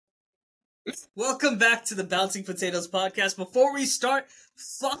Welcome back to the Bouncing Potatoes podcast. Before we start,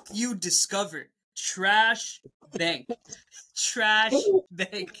 fuck you, Discover. Trash bank. Trash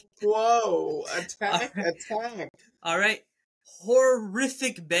bank. Whoa, attack. Alright.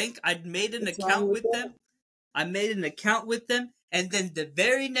 Horrific bank. I'd made an What's account wrong with with them. And then the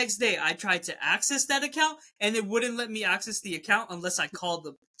very next day I tried to access that account, and it wouldn't let me access the account unless I called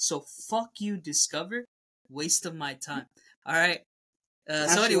them. So fuck you, Discover. Waste of my time. Alright.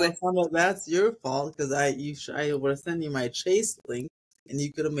 So anyway, that's your fault because I would have sent you my Chase link and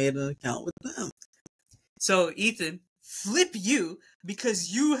you could have made an account with them. So Ethan, flip you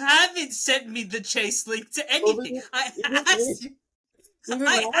because you haven't sent me the Chase link to anything. I asked you.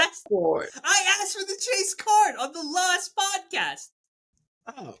 I asked for the Chase card on the last podcast.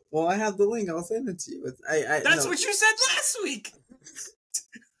 Oh, well, I have the link. I'll send it to you. That's what you said last week.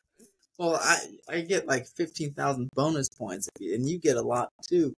 Well, I get like 15,000 bonus points, and you get a lot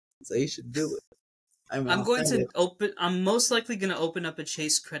too. So you should do it. I'm most likely going to open up a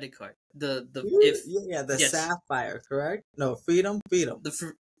Chase credit card. The Sapphire, correct? No, Freedom.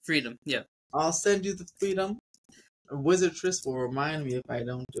 The Freedom, yeah. I'll send you the Freedom. Wizarddress will remind me if I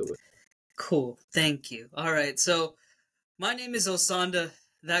don't do it. Cool, thank you. All right, so my name is Osandha.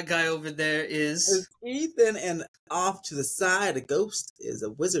 That guy over there is Ethan, and off to the side, a ghost is a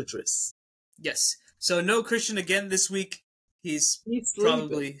Wizarddress. Yes. So no Christian again this week. He's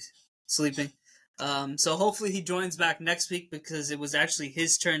probably sleeping. So hopefully he joins back next week because it was actually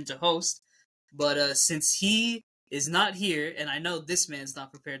his turn to host. But since he is not here, and I know this man's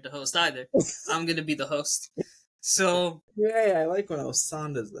not prepared to host either, I'm gonna be the host. So yeah, I like when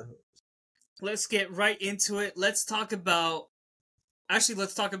Osandha's the host. Let's get right into it. Let's talk about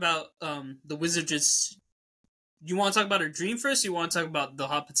the Wizarddress. You want to talk about her dream first, or you want to talk about the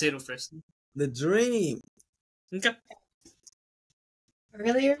hot potato first? The dream. Okay.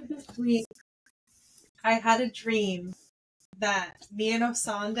 Earlier this week, I had a dream that me and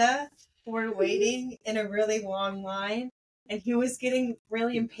Osandha were waiting in a really long line, and he was getting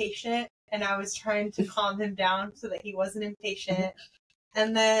really impatient, and I was trying to calm him down so that he wasn't impatient.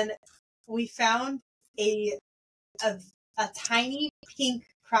 And then we found a tiny pink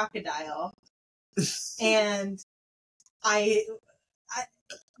crocodile, and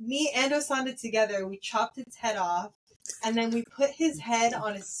me and Osandha together, we chopped its head off, and then we put his head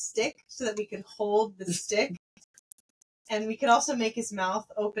on a stick so that we could hold the stick, and we could also make his mouth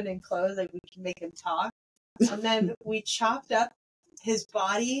open and close, like we could make him talk. And then we chopped up his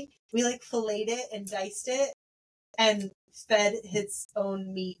body, we filleted it and diced it, and fed its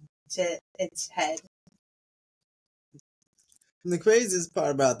own meat to its head. And the craziest part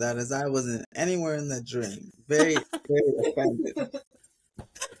about that is I wasn't anywhere in the dream. Very, very offended.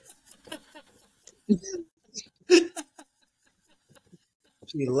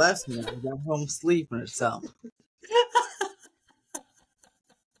 She left me. I got home sleeping or something.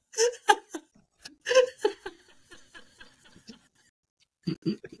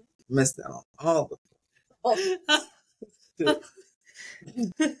 Missed out on all the.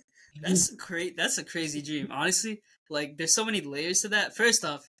 That's a crazy dream. Honestly, there's so many layers to that. First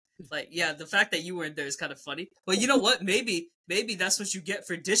off, the fact that you weren't there is kind of funny. But you know what? Maybe that's what you get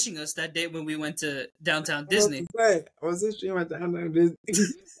for dishing us that day when we went to downtown Disney. I was this dream at downtown Disney.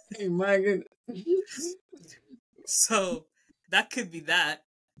 Hey, my goodness. So that could be that.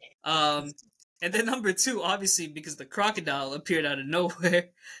 And then number two, obviously, because the crocodile appeared out of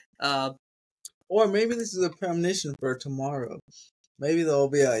nowhere. Or maybe this is a premonition for tomorrow. Maybe there'll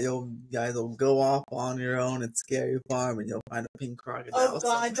be you guys will go off on your own at Scary Farm and you'll find a pink crocodile. Oh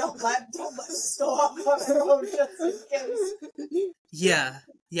God! Don't let us go off on our own just in case. Yeah.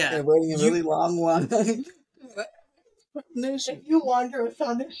 And waiting a really long line. If you wander with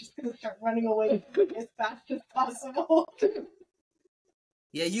Osandha, she's gonna start running away as fast as possible.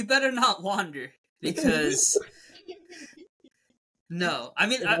 Yeah, you better not wander because. No, I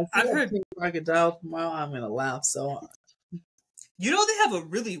mean I've heard pink crocodile tomorrow. I'm gonna laugh so hard. You know they have a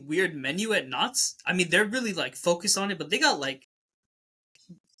really weird menu at Knott's? I mean, they're really, focused on it, but they got,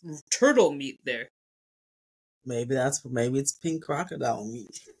 turtle meat there. Maybe it's pink crocodile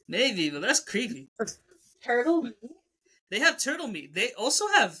meat. Maybe, but that's creepy. Turtle meat? They have turtle meat. They also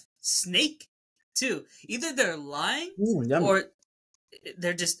have snake, too. Either they're lying, or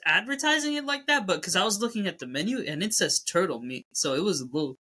they're just advertising it like that, but because I was looking at the menu, and it says turtle meat, so it was a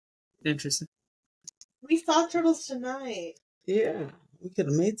little interesting. We saw turtles tonight. Yeah, we could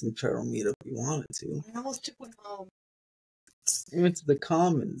have made some turtle meat if we wanted to. I almost took one home. We went to the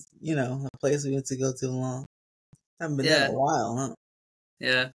Commons, a place we went to go to long. Haven't been there in a while, huh?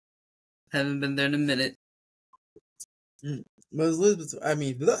 Yeah, haven't been there in a minute. But Elizabeth, I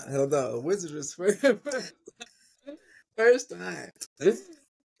mean, the Wizarddress first time.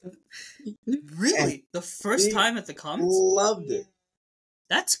 Really? And the first time at the Commons? Loved it.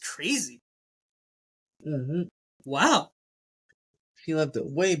 That's crazy. Mm-hmm. Wow. She loved it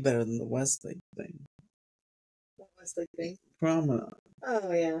way better than the Westlake thing. What Westlake thing? Promenade.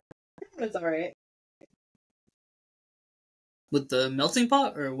 Oh, yeah. It's alright. With the melting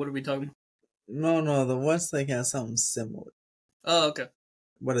pot, or what are we talking about? No, the Westlake has something similar. Oh, okay.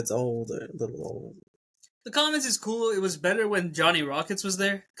 But it's older, a little older. The Commons is cool. It was better when Johnny Rockets was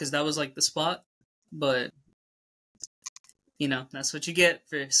there, because that was like the spot. But, you know, that's what you get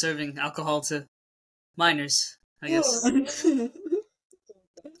for serving alcohol to minors, I guess.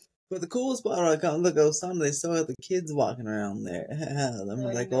 But the coolest part, I come look, Osandha, they still have the kids walking around there. Them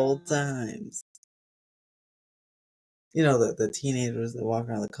are like old times. You know, the teenagers that walk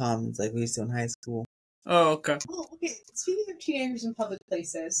around the Commons like we used to in high school. Oh, okay. Oh, okay. Speaking of teenagers in public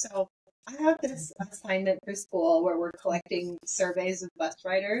places, so I have this assignment for school where we're collecting surveys of bus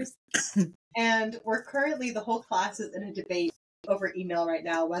riders. And we're currently, the whole class is in a debate over email right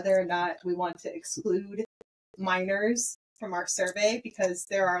now, whether or not we want to exclude minors from our survey, because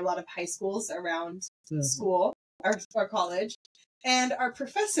there are a lot of high schools around school, or college. And our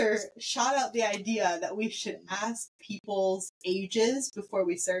professor shot out the idea that we should ask people's ages before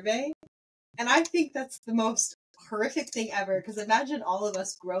we survey. And I think that's the most horrific thing ever, because imagine all of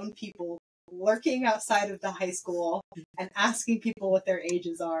us grown people lurking outside of the high school and asking people what their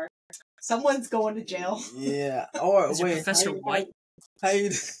ages are. Someone's going to jail. Yeah. Or Is wait, Professor White? how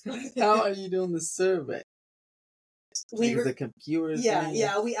are you doing the survey? The computers.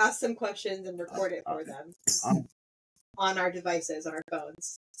 Yeah, we ask them questions and record it for them on our devices, on our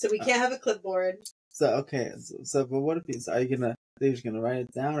phones. So we can't have a clipboard. So but what if they're just gonna write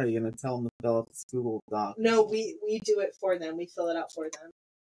it down, or are you gonna tell them to fill out this Google Doc? No, we do it for them. We fill it out for them.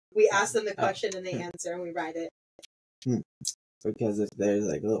 We ask them the question and they answer, and we write it. Because if there's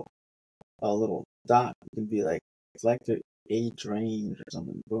like a little dot, it can be like select your age range or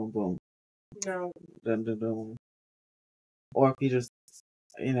something. Boom, boom. No. Dun, dun, dun. Or if you just,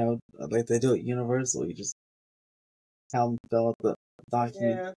 like they do at Universal, you just tell them to fill out the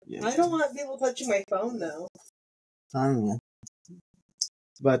document. Yeah. I don't want people touching my phone, though. I don't know.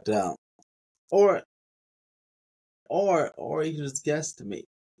 But, or you can just guess to me.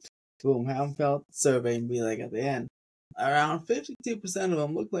 Boom, have them fill out the survey and be like at the end, around 52% of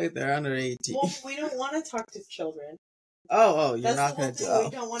them look like they're under 18. Well, we don't want to talk to children. Oh, you're not going to.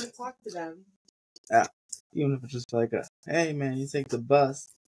 We don't want to talk to them. Yeah. Even if it's just like hey man, you take the bus.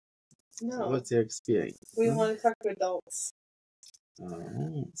 No. What's your experience? We want to talk to adults.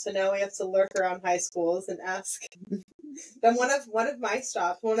 Oh. So now we have to lurk around high schools and ask. Then one of my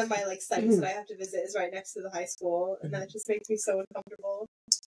stops, one of my sites that I have to visit is right next to the high school, and that just makes me so uncomfortable.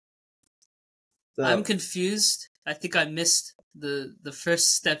 So, I'm confused. I think I missed the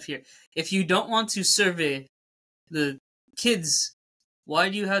first step here. If you don't want to survey the kids, why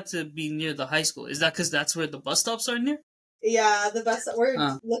do you have to be near the high school? Is that because that's where the bus stops are near? Yeah,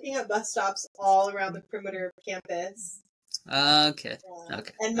 we're looking at bus stops all around the perimeter of campus. Okay. Yeah.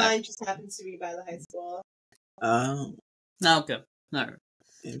 Okay. And mine just happens to be by the high school. Oh. Okay. All right.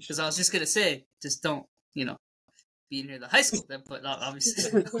 Because I was just gonna say, just don't, be near the high school then, but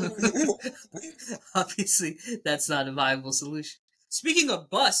obviously, obviously that's not a viable solution. Speaking of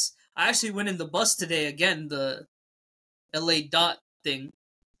bus, I actually went in the bus today again, the LA Dot thing.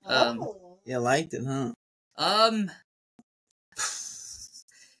 You liked it, huh?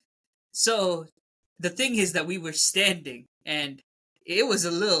 So the thing is that we were standing, and it was a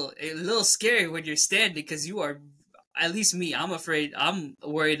little scary when you're standing, because you are, at least me, I'm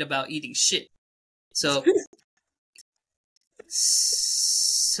worried about eating shit. So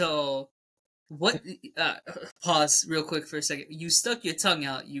what, pause real quick for a second. You stuck your tongue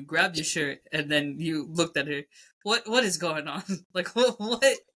out, you grabbed your shirt, and then you looked at her. What is going on?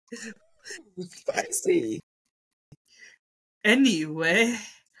 What? Spicy. Anyway,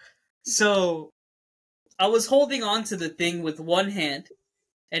 so I was holding on to the thing with one hand,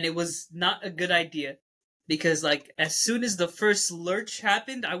 and it was not a good idea, because as soon as the first lurch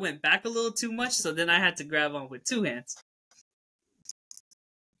happened, I went back a little too much, so then I had to grab on with two hands.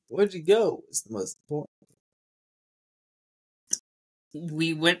 Where'd you go? It's the most important.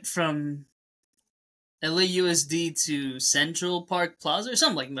 We went from LAUSD to Central Park Plaza or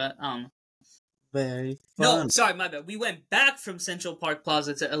something like that. I don't know. Very No, fun. sorry, my bad. We went back from Central Park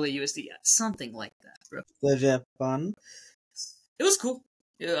Plaza to LAUSD. Yeah, something like that, bro. Did you have fun? It was cool.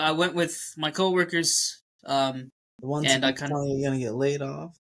 I went with my coworkers. The ones and you're gonna get laid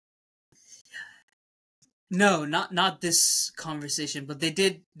off. No, not this conversation, but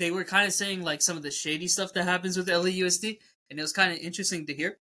they were kind of saying like some of the shady stuff that happens with LAUSD, and it was kind of interesting to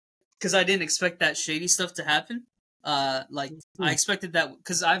hear because I didn't expect that shady stuff to happen. Like I expected that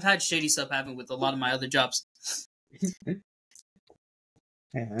because I've had shady stuff happen with a lot of my other jobs. Hey,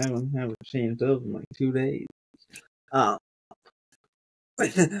 I haven't changed those in like 2 days. My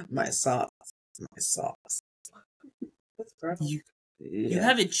socks. You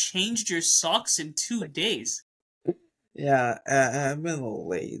haven't changed your socks in 2 days. Yeah, I've been a little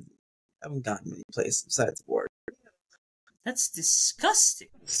lazy. I haven't gotten many places besides work. That's disgusting.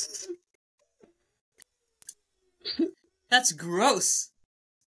 That's gross.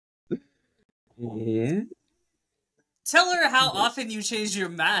 Yeah. Tell her how often you changed your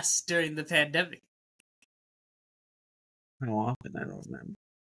mask during the pandemic. How often? I don't remember.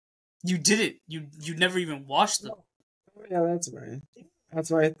 You didn't. You never even washed them. Oh, yeah, that's right.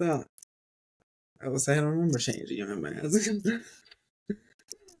 That's what I thought. I don't remember changing my mask.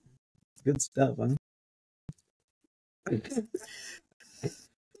 Good stuff, huh?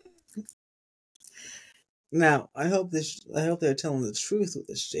 Now, I hope they're telling the truth with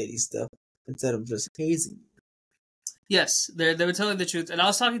this shady stuff instead of just hazing. Yes, they were telling the truth, and I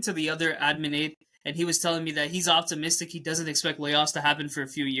was talking to the other admin aide, and he was telling me that he's optimistic. He doesn't expect layoffs to happen for a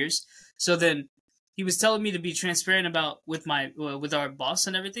few years. So then, he was telling me to be transparent with our boss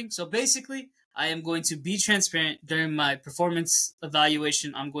and everything. So basically, I am going to be transparent during my performance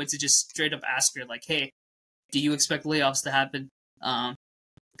evaluation. I'm going to just straight up ask her, like, "Hey, do you expect layoffs to happen?"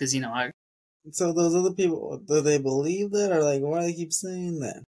 Because I. So those other people, do they believe that, or like, why do they keep saying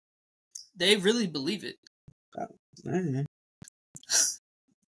that? They really believe it. Oh, I don't know.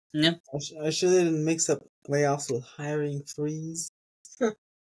 Yeah. I sure they didn't mix up layoffs with hiring freeze.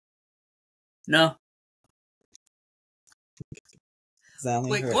 No.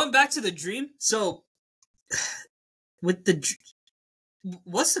 Wait, going back to the dream. So, with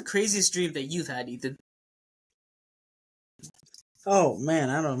what's the craziest dream that you've had, Ethan? Oh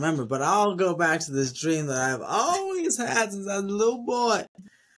man, I don't remember, but I'll go back to this dream that I've always had since I was a little boy.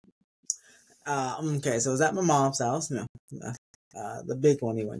 Okay, so I was at my mom's house, the big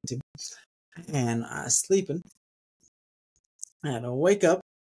one he went to, and I was sleeping. I had to wake up,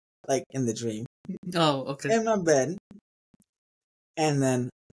 like in the dream. Oh, okay. In my bed, and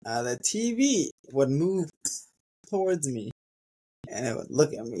then the TV would move towards me, and it would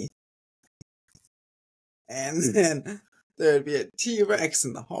look at me, and then there'd be a T-Rex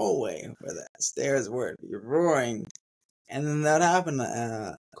in the hallway where the stairs would be roaring, and then that happened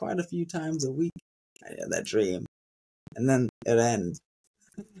quite a few times a week. I had that dream, and then it ends.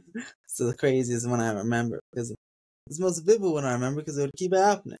 So the craziest one I remember, because it's the most vivid one I remember because it would keep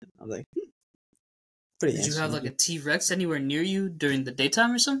happening. I was like, pretty. Did you have like a T-Rex anywhere near you during the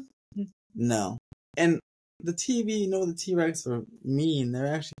daytime or something? No, and the TV, the T-Rex were mean.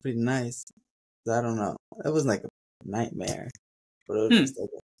 They're actually pretty nice. So I don't know. It was like a nightmare, but it was just like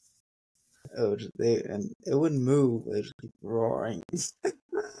and it wouldn't move. It would just keep roaring. It's kind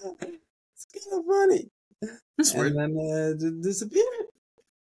of funny. That's weird. And then it disappeared.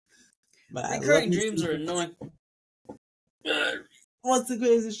 But recurring dreams are annoying. What's the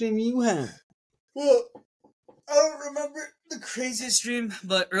craziest dream you have? Well, I don't remember the craziest dream,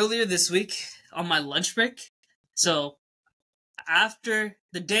 but earlier this week on my lunch break, so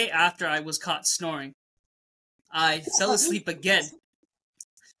the day after I was caught snoring, I fell asleep again.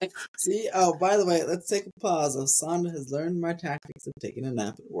 See, by the way, let's take a pause. Osandha has learned my tactics of taking a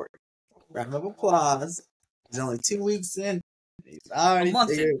nap at work. Round of applause. He's only 2 weeks in. He's already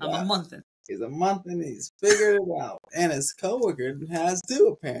figured it out. I'm a month in. He's a month in. He's figured it out, and his coworker has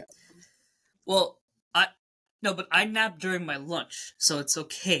too, apparently. Well, but I nap during my lunch, so it's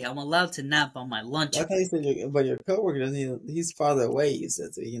okay. I'm allowed to nap on my lunch. I thought you said, but your coworker doesn't. He's farther away. You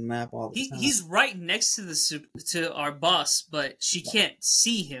said so he can nap all the time. He's right next to our boss, but she can't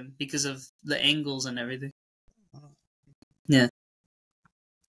see him because of the angles and everything. Yeah.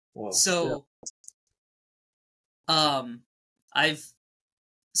 Well, so,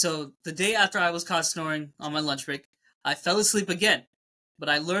 so the day after I was caught snoring on my lunch break, I fell asleep again, but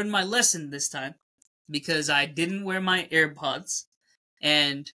I learned my lesson this time because I didn't wear my AirPods,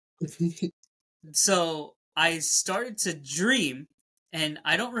 and so I started to dream, and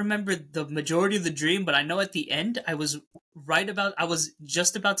I don't remember the majority of the dream, but I know at the end I was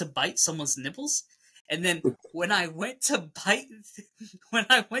just about to bite someone's nipples, and then when I went to bite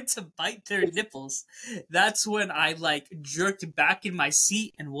their nipples, that's when I like jerked back in my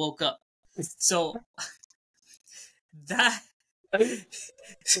seat and woke up. So that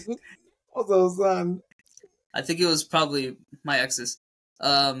also, son, I think it was probably my ex's.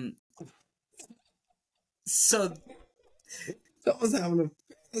 So Someone's having a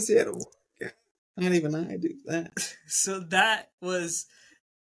fantasy at work. Not even I do that. So that was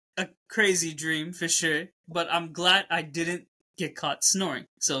a crazy dream for sure, but I'm glad I didn't get caught snoring.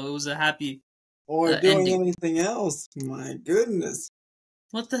 So it was a happy Or doing ending. anything else. My goodness.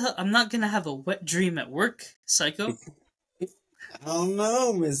 What the hell? I'm not gonna have a wet dream at work, psycho. I don't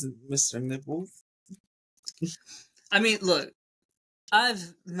know, Mr. Nipples. I mean, look,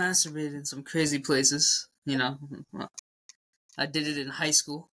 I've masturbated in some crazy places, you know. I did it in high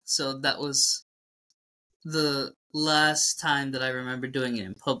school, so that was the last time that I remember doing it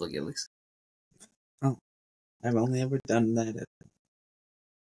in public, at least. Oh, I've only ever done that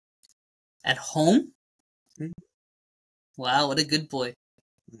At home? Hmm? Wow, what a good boy.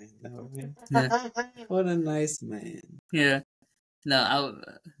 I know, man. Yeah. What a nice man. Yeah. No,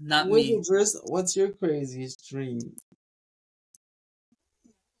 not me. Wizarddress, what's your craziest dream?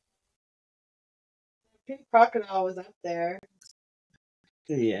 Pink crocodile was up there.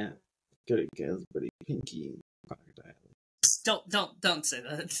 Yeah. Good guess, pretty pinky crocodile. Don't say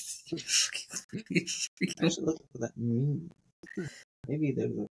that. I should look for that meme. Maybe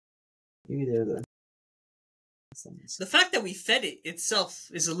there's a The fact that we fed it itself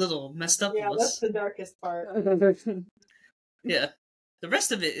is a little messed up. Yeah, that's the darkest part. Yeah. The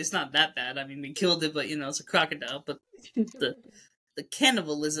rest of it is not that bad. I mean, we killed it, but, you know, it's a crocodile. But the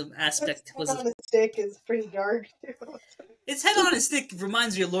cannibalism aspect was... on a stick is pretty dark, too. Its head on a stick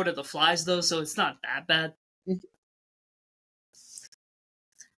reminds me of Lord of the Flies, though, so it's not that bad. Do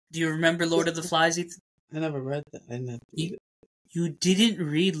you remember Lord of the Flies, Ethan? I never read that. I didn't have to read it. You didn't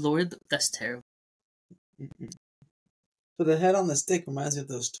read Lord of the... That's terrible. But the head on the stick reminds me of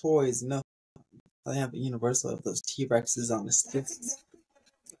those toys, you know? They have a Universal of those T-Rexes on the stick.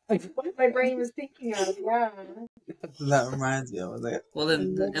 What my brain was thinking of, yeah. That reminds me. I was like, Well,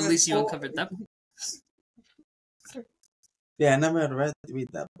 then, at least you uncovered that. yeah, I never had read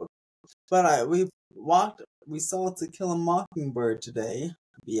that book. But we saw To Kill a Mockingbird today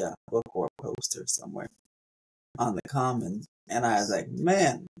via book or poster somewhere on the Commons. And I was like,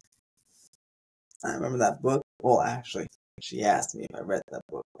 man, I remember that book. Well, actually, she asked me if I read that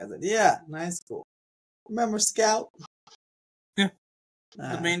book. I said, yeah, nice, cool. Remember Scout? Yeah.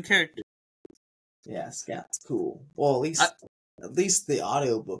 The main character. Yeah, Scout's cool. Well, at least the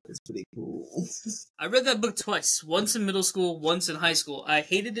audiobook is pretty cool. I read that book twice. Once in middle school, once in high school. I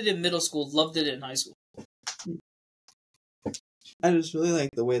hated it in middle school, loved it in high school. I just really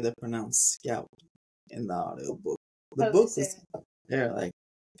like the way they pronounce Scout in the audiobook. The book was, they're like,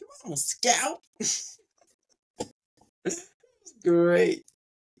 come on, Scout! Great.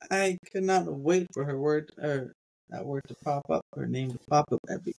 I could not wait for that word to pop up, her name to pop up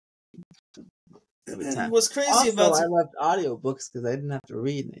every time. What's crazy also, about I loved audiobooks because I didn't have to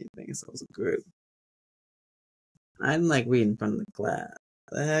read anything, so it was good. I didn't like reading in front of the class.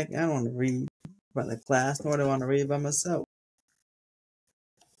 The heck, I don't want to read in front of the class, nor do I want to read by myself.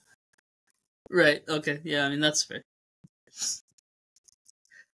 Right, okay, yeah, I mean, that's fair.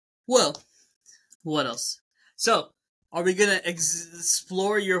 Well, what else? So, are we gonna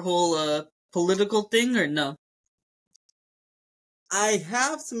explore your whole political thing, or no? I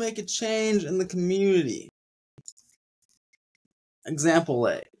have to make a change in the community. Example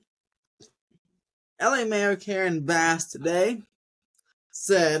A. LA Mayor Karen Bass today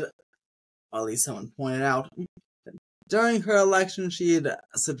said, or at least someone pointed out, that during her election she had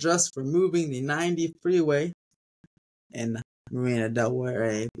suggested removing the 90 freeway in Marina Del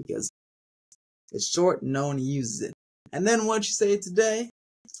Rey because it's short and no one uses it. And then what did she say today?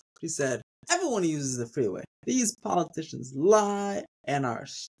 She said, everyone uses the freeway. These politicians lie and are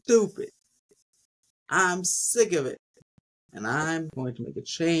stupid. I'm sick of it. And I'm going to make a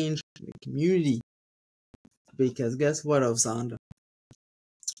change in the community. Because guess what, Osandha?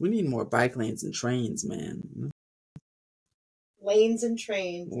 We need more bike lanes and trains, man. Lanes and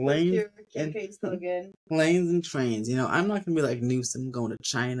trains. Lanes and trains. You know, I'm not going to be like Newsom going to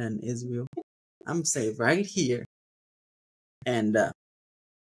China and Israel. I'm going to stay right here. And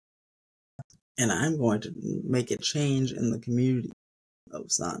I'm going to make a change in the community,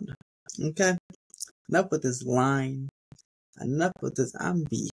 Osandha. Okay? Enough with this line. Enough with this. I'm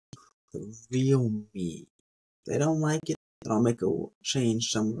the real me. If they don't like it, then I'll make a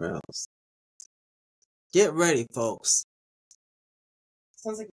change somewhere else. Get ready, folks.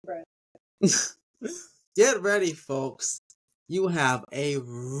 Sounds like bread. Get ready, folks. You have a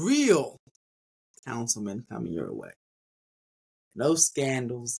real councilman coming your way. No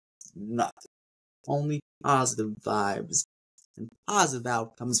scandals, nothing. Only positive vibes and positive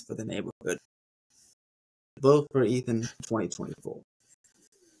outcomes for the neighborhood. Vote for Ethan 2024.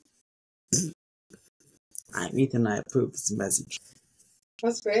 I'm Ethan. I approve this message.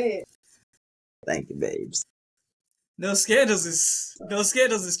 That's great. Thank you, babes. No scandals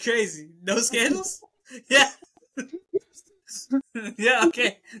is crazy. No scandals? Yeah. Yeah,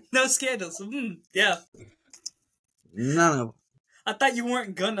 okay. No scandals. Yeah. None of I thought you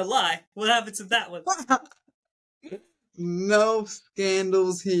weren't gonna lie. What happened to that one? No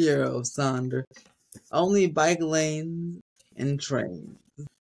scandals here, Osandha. Only bike lanes and trains.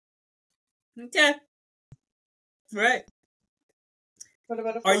 Okay. Right. What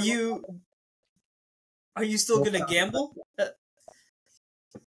about a Are you still gonna gamble?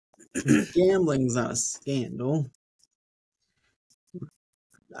 Gambling's not a scandal.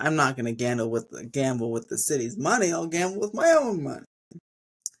 I'm not gonna gamble with the city's money. I'll gamble with my own money.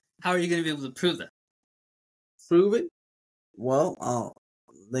 How are you gonna be able to prove that? Prove it? Well,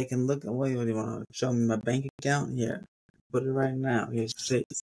 they can look at. What do you want to show me my bank account? Here, put it right now. Here's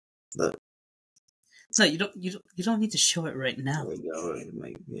Chase. Look. No, you don't need to show it right now. There we go.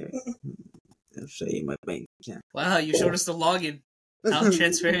 Here. I'll show you my bank account. Wow, you showed us the login. How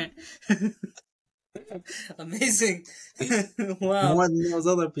transparent. Amazing. Wow. More than those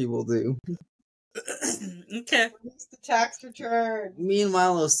other people do. Okay. Where's the tax return?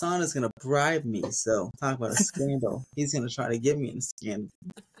 Meanwhile, Osandha's gonna bribe me, so talk about a scandal. He's gonna try to get me in a scandal.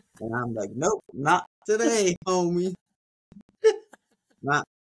 And I'm like, nope, not today, homie. Not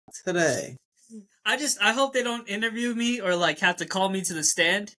today. I hope they don't interview me or like have to call me to the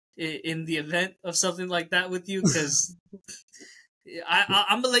stand in the event of something like that with you, because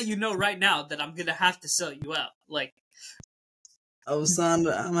I'm gonna let you know right now that I'm gonna have to sell you out. Like,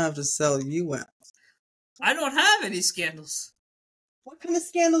 Osandha, I'm gonna have to sell you out. I don't have any scandals. What kind of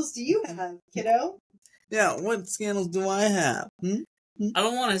scandals do you have, kiddo? Yeah, what scandals do I have? I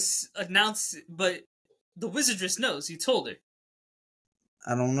don't want to announce it, but the Wizarddress knows. You told her.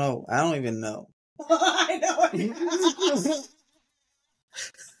 I don't know. I don't even know. I know.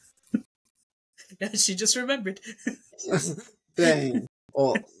 Yeah, she just remembered. Dang.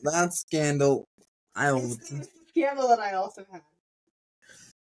 Well, that scandal, I will. It's a scandal that I also have.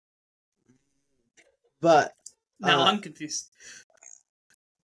 But Now I'm confused.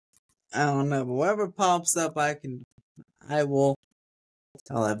 I don't know. But whatever pops up, I will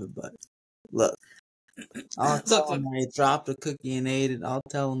tell everybody. Look, I'll tell them I dropped a cookie and ate it. I'll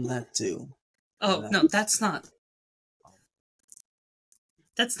tell them that too. Oh, no, that's not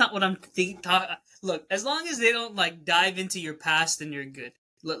what I'm thinking. Look, as long as they don't like dive into your past, then you're good.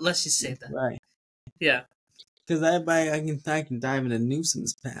 Let's just say that. Right. Yeah. Because I can dive into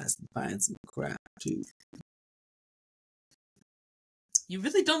Newsom's past and find some crap too. You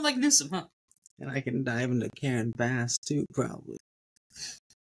really don't like Newsom, huh? And I can dive into Karen Bass too, probably.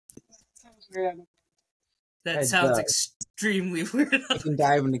 Sounds weird. That sounds extremely weird. I can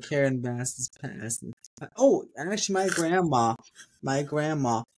dive into Karen Bass's past. Oh, actually, my grandma's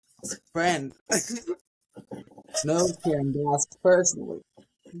friend knows Karen Bass personally.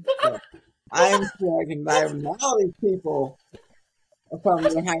 So I'm sure I can dive into all these people from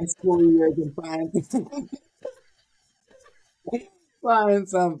their high school years and find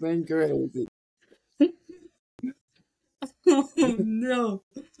something crazy. Oh no!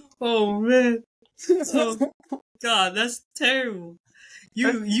 Oh man! Oh God, that's terrible.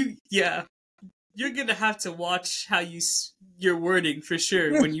 Yeah. You're gonna have to watch how your wording for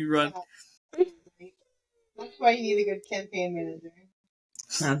sure when you run. That's why you need a good campaign manager.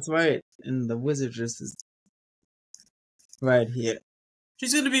 That's right. And the Wizarddress is right here.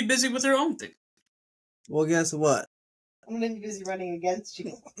 She's gonna be busy with her own thing. Well, guess what? I'm gonna be busy running against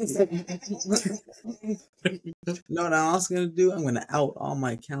you. No, what I'm also gonna do? I'm gonna out all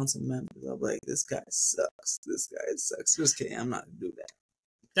my council members. I'm like, this guy sucks. This guy sucks. Just kidding. I'm not gonna do that.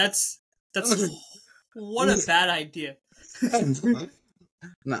 That's what a bad idea.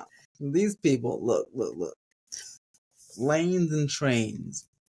 No, these people. Look. Lanes and trains.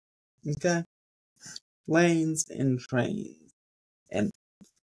 Okay, lanes and trains, and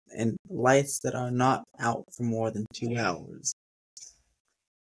lights that are not out for more than 2 hours.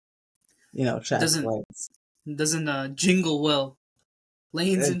 You know, traffic lights. Doesn't jingle well.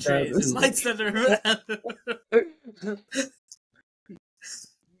 Lanes and trains. And lights that are...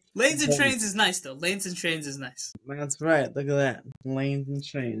 Lanes and trains is nice, though. Lanes and trains is nice. That's right. Look at that. Lanes and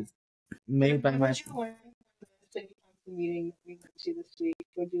trains. Made by my... Meeting we went to this week.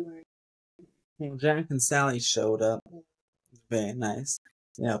 What'd you learn? Well, Jack and Sally showed up. Very nice.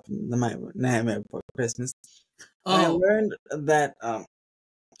 Yeah, the Nightmare Before Christmas. Oh. I learned that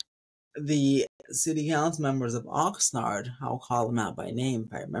the city council members of Oxnard, I'll call them out by name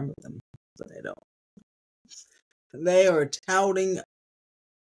if I remember them, but I don't. They are touting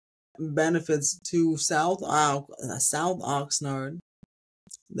benefits to South Oxnard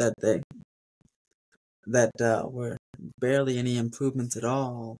that were barely any improvements at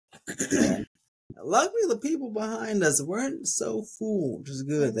all. And luckily, the people behind us weren't so fooled, which is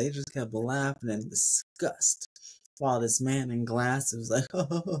good. They just kept laughing in disgust while this man in glasses was like,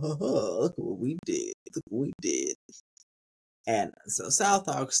 oh, look what we did. Look what we did. And so South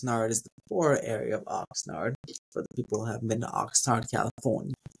Oxnard is the poor area of Oxnard for the people who haven't been to Oxnard,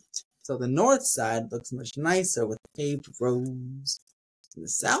 California. So the north side looks much nicer with paved roads. And the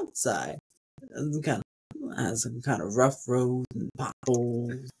south side has some kind of rough roads and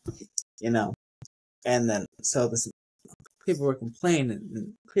potholes, And then, so people were complaining,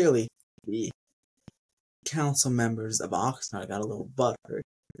 and clearly the council members of Oxnard got a little butthurt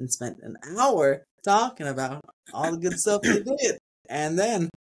and spent an hour talking about all the good stuff they did. And then,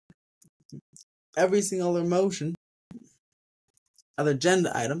 every single other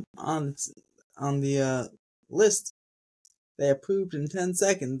agenda item on the list, they approved in 10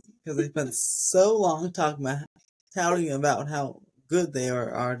 seconds because they spent so long touting about how good they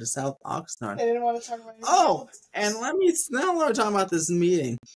are to South Oxnard. They didn't want to talk about anything else. And now we're talking about this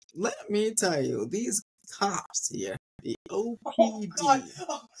meeting. Let me tell you, these cops here, the OPD,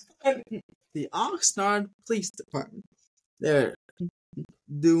 the Oxnard Police Department, they're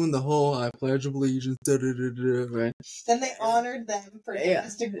doing the whole I pledge allegiance, right? Then they honored them for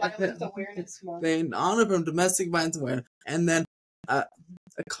domestic violence awareness month. They honored them domestic violence awareness, and then a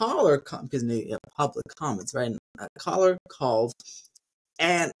caller, because public comments, right? A caller called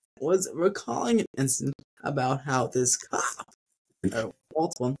and was recalling an incident about how this cop,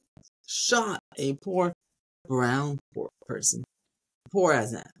 Waltman, shot a poor brown person. Poor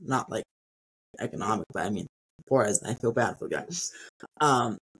as in, not like economic, but I mean poor as in, I feel bad for the guy.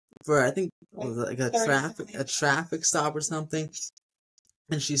 For I think it was like a traffic stop or something,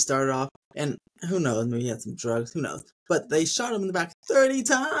 and she started off, and who knows, maybe he had some drugs, who knows, but they shot him in the back 30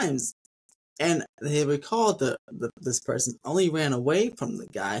 times, and they recalled this person only ran away from the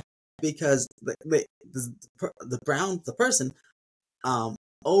guy because the person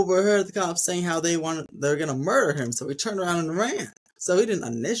overheard the cops saying how they're gonna murder him, so he turned around and ran. So he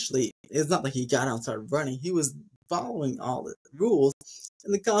didn't initially. It's not like he got out and started running. He was following all the rules,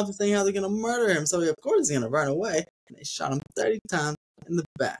 and the cops were saying how they're gonna murder him. So of course he's gonna run away. And they shot him 30 times in the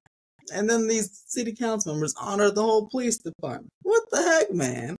back. And then these city council members honored the whole police department. What the heck,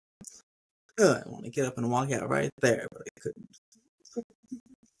 man? I want to get up and walk out right there, but I couldn't.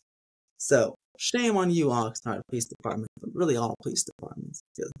 So, shame on you, Oxnard Police Department, but really all police departments,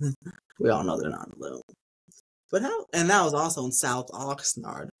 because we all know they're not alone. But and that was also in South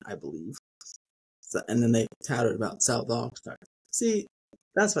Oxnard, I believe. So, and then they touted about South Oxnard. See,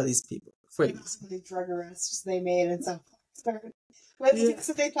 that's why these people are crazy. How many drug arrests they made in South Oxnard.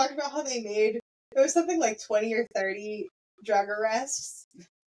 So they talked about how they made, it was something like 20 or 30 drug arrests.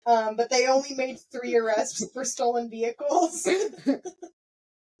 But they only made 3 arrests for stolen vehicles.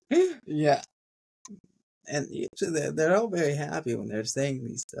 Yeah. And they're all very happy when they're saying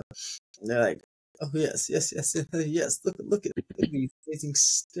these stuff. They're like, oh, yes. Look at these amazing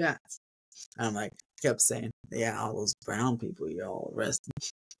stats. And I'm like, kept saying, yeah, all those brown people you all arrested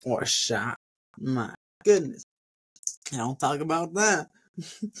or shot. My goodness. I don't talk about that.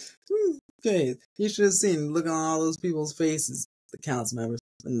 Okay, you should have seen, look on all those people's faces, the council members,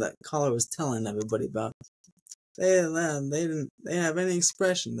 and the caller was telling everybody about. They didn't have any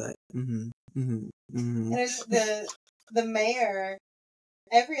expression that. And the mayor,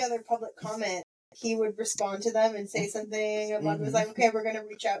 every other public comment, he would respond to them and say something. And one was like, "Okay, we're going to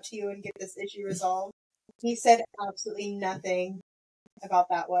reach out to you and get this issue resolved." He said absolutely nothing about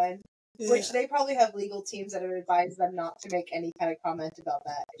that one. Yeah. Which they probably have legal teams that have advised them not to make any kind of comment about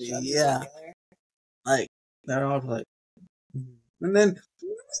that issue. Yeah. Like, they're all like, and then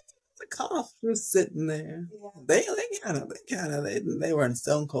the cops were sitting there. Yeah. They weren't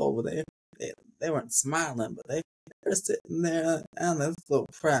stone cold, but they weren't smiling, but they were sitting there and they looked a little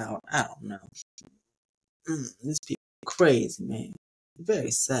proud. I don't know. These people are crazy, man. Very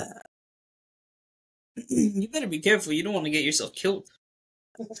sad. You better be careful. You don't want to get yourself killed.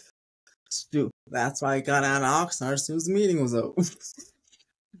 Dude, that's why I got out of Oxnard as soon as the meeting was over.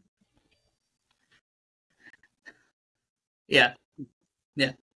 Yeah.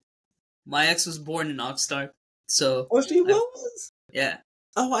 My ex was born in Oxnard, so... Oh, she was? Yeah.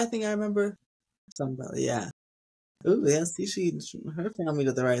 Oh, I think I remember something about it, yeah. Ooh, yeah, see, her family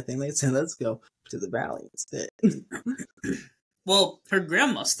did the right thing. They said, let's go to the valley instead. Well, her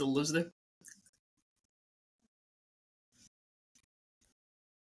grandma still lives there.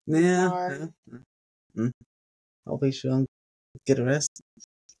 Yeah. Hopefully she don't get arrested.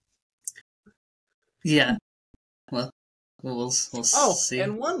 Yeah. Well, we'll see.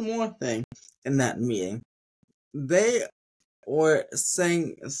 And one more thing in that meeting. They were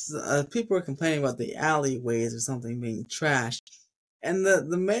saying, people were complaining about the alleyways or something being trashed. And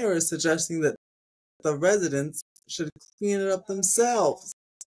the mayor is suggesting that the residents should clean it up themselves.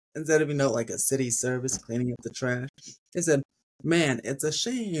 Instead of, like a city service cleaning up the trash. They said, man, it's a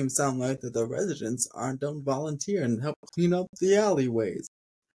shame, sound like that the residents don't volunteer and help clean up the alleyways.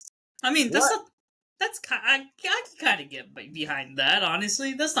 I mean, I can kind of get behind that,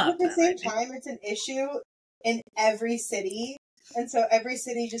 honestly. That's not. At the same time, it's an issue in every city, and so every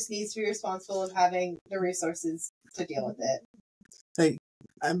city just needs to be responsible of having the resources to deal with it. Hey,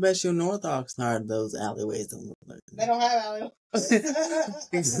 I bet you North Oxnard, those alleyways don't look like that. They don't have alleyways.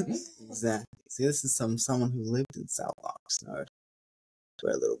 Exactly. See, this is someone who lived in South Oxnard for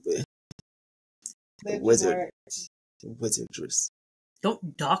a little bit. The Wizarddress.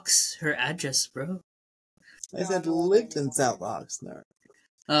 Don't dox her address, bro. I said lived in South Oxnard.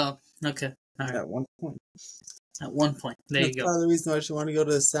 Oh, okay. All right. At one point. There you go. Part of the reason why she wanted to go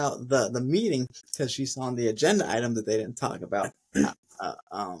to the meeting, because she saw on the agenda item that they didn't talk about.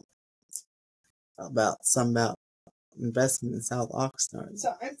 About investment in South Oxnard.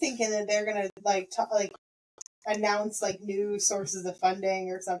 So I'm thinking that they're gonna announce new sources of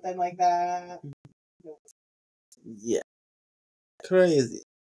funding or something like that. Yeah, crazy.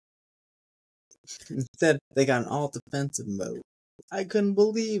 Instead, they got an all-defensive mode. I couldn't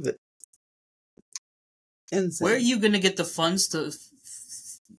believe it. Insane. Where are you gonna get the funds to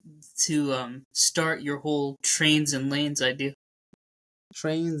start your whole trains and lanes idea?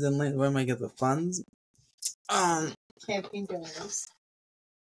 Trains and lanes. Where am I get the funds? Campaign donors.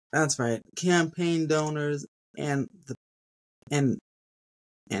 That's right. Campaign donors and the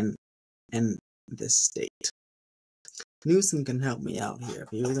state. Newsom can help me out here if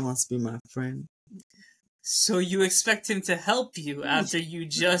he really wants to be my friend. So you expect him to help you after you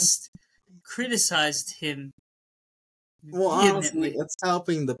just criticized him? Well, honestly, it's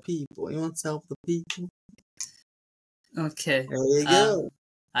helping the people. He wants to help the people. Okay. There you go.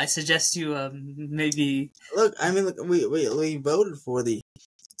 I suggest you maybe look. I mean, we voted for the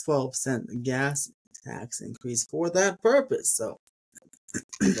 12-cent gas tax increase for that purpose. So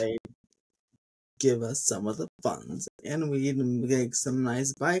they give us some of the funds, and we even make some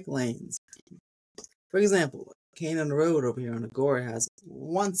nice bike lanes. For example, Canaan Road over here on Agora has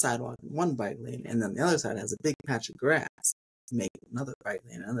one sidewalk and one bike lane, and then the other side has a big patch of grass to make another bike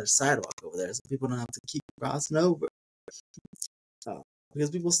lane, another sidewalk over there, so people don't have to keep crossing over. Because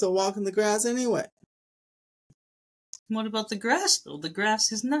people still walk in the grass anyway. What about the grass, though? The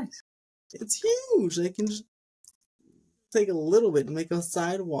grass is nice. It's huge. They can just take a little bit and make a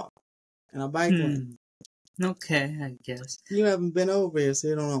sidewalk and a bike lane. Okay, I guess. You haven't been over here, so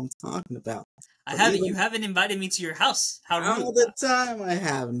you don't know what I'm talking about. I haven't. You haven't invited me to your house. How rude. All the time I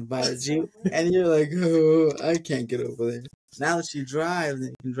have invited you, and you're like, oh, I can't get over there. Now that you drive, then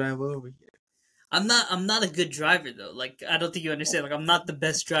you can drive over here. I'm not a good driver though. I don't think you understand. I'm not the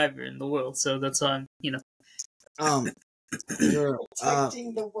best driver in the world, so that's why I'm, You're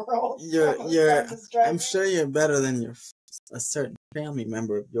protecting the world. I'm sure you're better than a certain family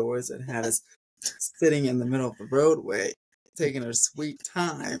member of yours that had us sitting in the middle of the roadway, taking her sweet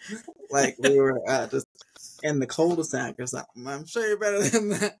time, like we were just in the cul-de-sac or something. I'm sure you're better than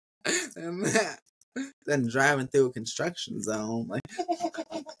that. Than driving through a construction zone.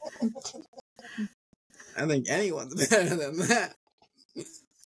 I think anyone's better than that.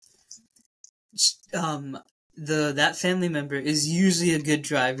 That family member is usually a good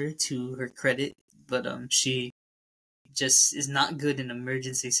driver, to her credit, but she just is not good in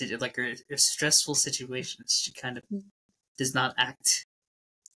emergency situations, or stressful situations. She kind of does not act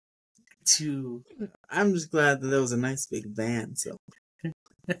too. I'm just glad that there was a nice big van, so.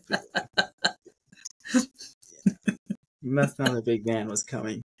 That's not a big van was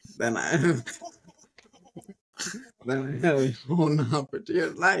coming. Then I had a whole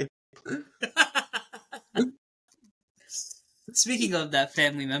opportunity life. Speaking of that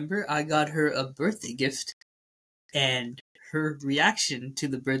family member, I got her a birthday gift, and her reaction to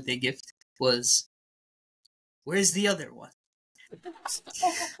the birthday gift was, "Where's the other one?"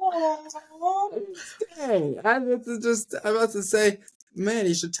 Hey, I'm about to say, man,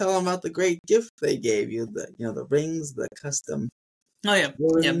 you should tell them about the great gift they gave you. The rings, the custom. Oh yeah,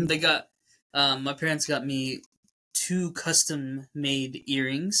 rings. They got. My parents got me 2 custom-made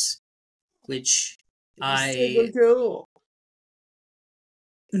earrings, which Super cool.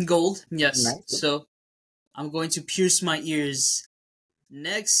 Gold, yes. Nice. So I'm going to pierce my ears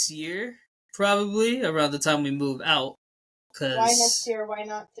next year, probably around the time we move out. Why next year? Why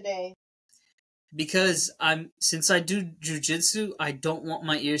not today? because since I do jujitsu, I don't want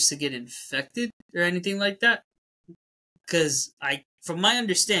my ears to get infected or anything like that. Because from my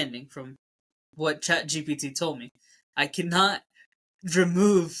understanding, from what ChatGPT told me, I cannot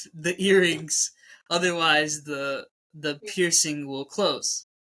remove the earrings, otherwise the piercing will close.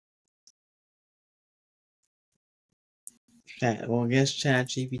 Well, I guess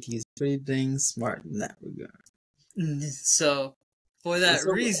ChatGPT is pretty dang smart in that regard. So, for that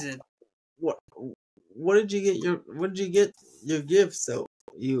reason, what did you get your gift? So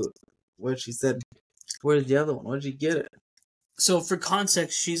what she said? Where's the other one? What did you get it? So for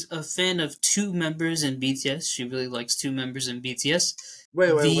context, she's a fan of 2 members in BTS. She really likes 2 members in BTS.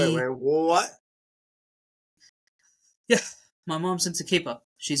 Wait, what? Yeah, my mom's into K-pop.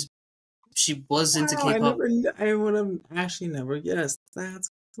 She was into K-pop. I would have actually never guessed.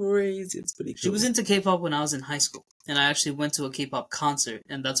 That's crazy. It's pretty cool. She was into K-pop when I was in high school, and I actually went to a K-pop concert,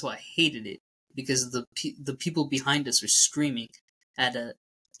 and that's why I hated it, because the people behind us were screaming at an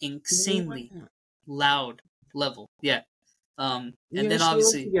insanely loud level. Yeah. And then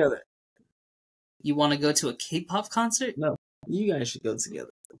obviously, you want to go to a K-pop concert? No, you guys should go together.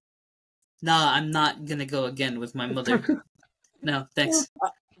 Nah, I'm not gonna go again with my mother. No, thanks.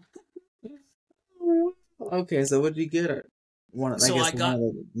 Okay, so what did you get her? One of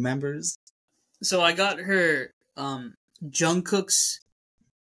the members. So I got her Jungkook's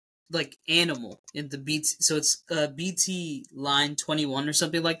like animal in the BT. So it's BT line 21 or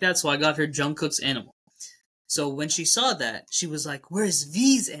something like that. So I got her Jungkook's animal. So when she saw that, she was like, "Where's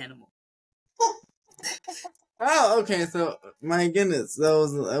V's animal?" Oh, okay. So my goodness,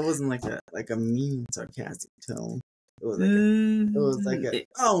 that wasn't like a mean, sarcastic tone. It was like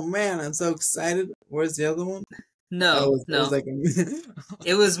oh man, I'm so excited. Where's the other one? No. It was like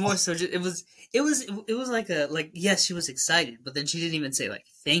it was more so. It was like yes, she was excited, but then she didn't even say like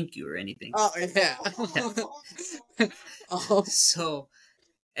thank you or anything. Oh yeah. Oh. So,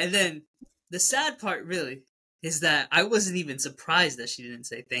 and then the sad part really is that I wasn't even surprised that she didn't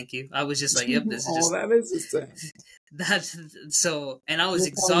say thank you. I was just like, yep, this is just... that is just sad. And I was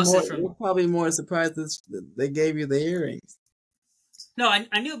exhausted from... You're probably more surprised that they gave you the earrings. No, I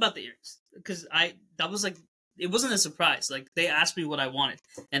knew about the earrings. Because that was like... It wasn't a surprise. Like, they asked me what I wanted,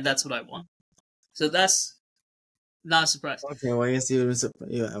 and that's what I want. So that's not a surprise. Okay, well, I guess you'd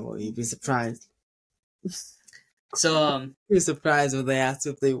be surprised. So, you're surprised when they asked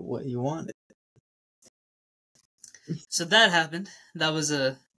you what you wanted. So that happened. That was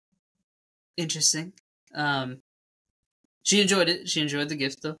interesting. She enjoyed it. She enjoyed the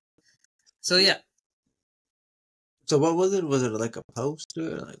gift though. So yeah. So what was it? Was it like a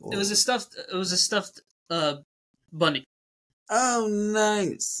poster? It was a stuffed bunny. Oh,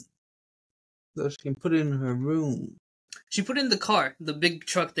 nice. So she can put it in her room. She put it in the car, the big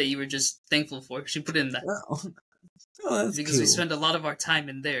truck that you were just thankful for. She put it in that. Oh, that's because we spend a lot of our time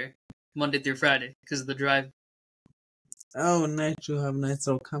in there, Monday through Friday, because of the drive. Oh, nice. You have a nice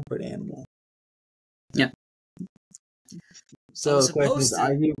little comfort animal. Yeah. So the question is,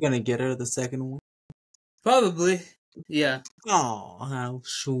 are you going to get her the second one? Probably. Yeah. Oh, how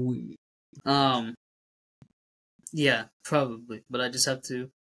sweet. Yeah, probably. But I just have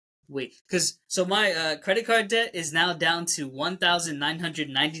to wait. So my credit card debt is now down to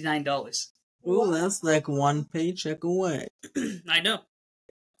 $1,999. Ooh, that's like one paycheck away. I know.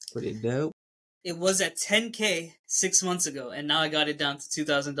 Pretty dope. It was at $10K 6 months ago, and now I got it down to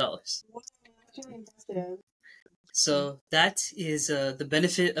 $2,000. So that is the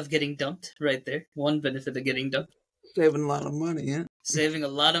benefit of getting dumped right there. One benefit of getting dumped. Saving a lot of money, huh? Saving a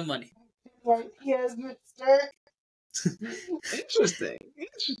lot of money. Yes, mister. Interesting.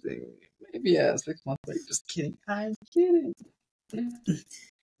 Maybe 6 months later. Just kidding. I'm kidding.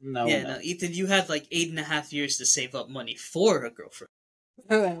 No. No, Ethan, you had like 8.5 years to save up money for a girlfriend.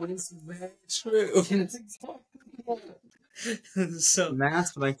 That is very true. That's exactly So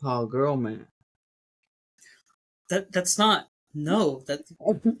that's what I call girl man. That's not. No, that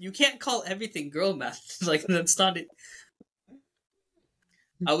you can't call everything girl math. Like that's not it.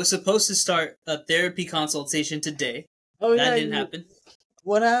 I was supposed to start a therapy consultation today. Oh, that didn't happen.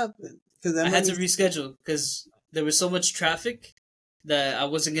 What happened? Because I had to reschedule because there was so much traffic that I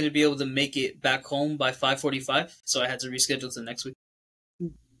wasn't going to be able to make it back home by 5:45. So I had to reschedule to next week.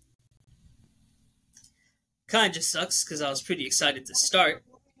 Kind of just sucks because I was pretty excited to start.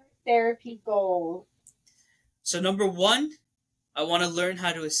 Therapy goals. So number 1, I want to learn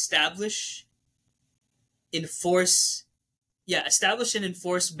how to establish and enforce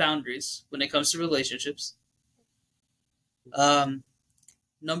boundaries when it comes to relationships.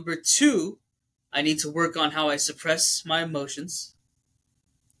 Number 2, I need to work on how I suppress my emotions.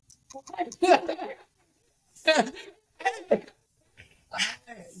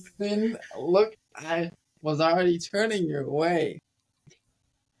 Then look, I was already turning your way.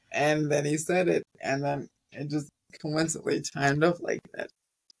 And then he said it, and then it just coincidentally timed up like that.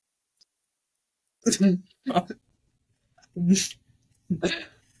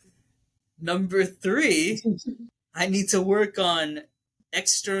 Number 3, I need to work on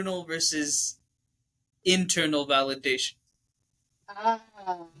external versus internal validation.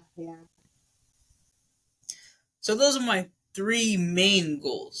 Yeah. So those are my 3 main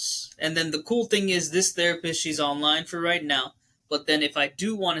goals. And then the cool thing is this therapist, she's online for right now. But then if I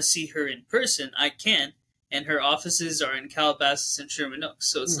do want to see her in person, I can. And her offices are in Calabasas and Sherman Oaks.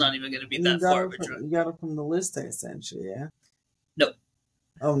 So it's not even going to be that far of a drive. You got it from the list I sent you, yeah? No.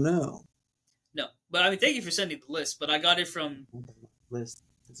 Oh, no. No. But I mean, thank you for sending the list. But I got it from... List.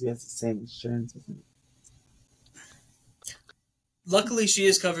 Because we have the same insurance, isn't it? Luckily, she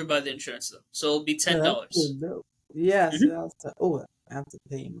is covered by the insurance, though. So it'll be $10. No. Yeah, so I have to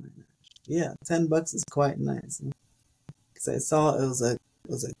pay mine. Yeah, $10 is quite nice. Because I saw it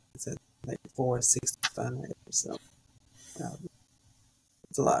said like $4.65 or so.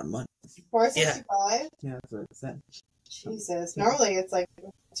 It's a lot of money. $4.65? Yeah, that's what it said. Jesus. Normally it's like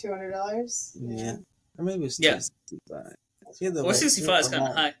 $200. Yeah. Or maybe it's $2.65. Either way, $4.65 is kind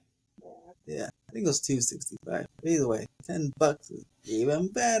of high. Yeah, I think it was $2.65. Either way, $10 is even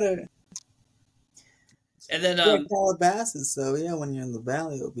better. And then Calabasas, so yeah, when you're in the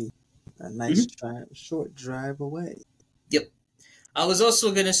valley, it'll be a nice short drive away. Yep. I was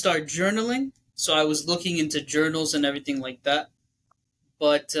also gonna start journaling, so I was looking into journals and everything like that.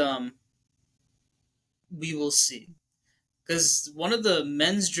 But we will see. Because one of the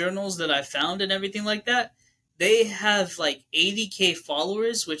men's journals that I found and everything like that, they have like 80K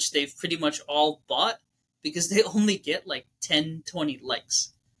followers, which they've pretty much all bought because they only get like 10, 20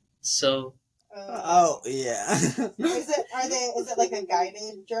 likes. So. Oh yeah. Is it like a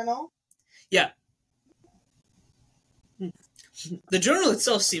guided journal? Yeah. The journal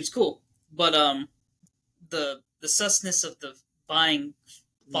itself seems cool, but the susness of the buying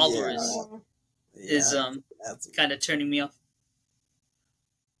followers is kind of turning me off.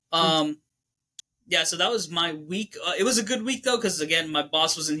 Yeah, so that was my week. It was a good week though, because again, my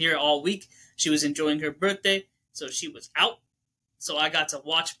boss wasn't here all week. She was enjoying her birthday, so she was out. So I got to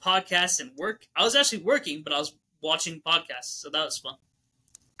watch podcasts and work. I was actually working, but I was watching podcasts, so that was fun.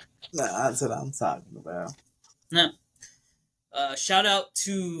 That's what I'm talking about. Yeah. Shout out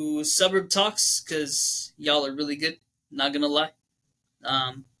to Suburb Talks, because y'all are really good. Not gonna lie.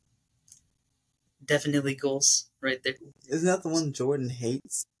 Definitely goals right there. Isn't that the one Jordan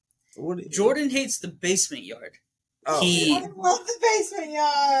hates? Jordan hates the basement yard. Oh. I love the basement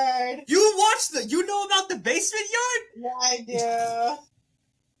yard. You know about the basement yard? Yeah, I do.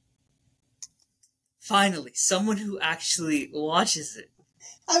 Finally, someone who actually watches it.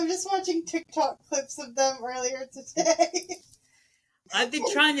 I'm just watching TikTok clips of them earlier today. I've been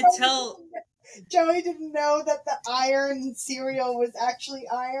trying to tell... Joey didn't know that the iron cereal was actually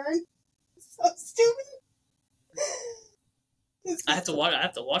iron. So stupid. I have to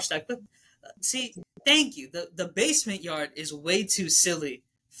watch that clip. See, thank you. The basement yard is way too silly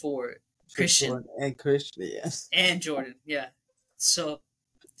for Christian. And Christian, yes. And Jordan, yeah. So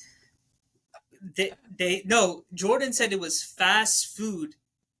no, Jordan said it was fast food.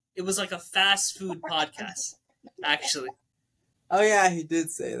 It was like a fast food podcast, actually. Oh yeah, he did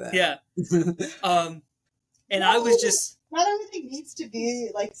say that. Yeah. And I was just... Not everything needs to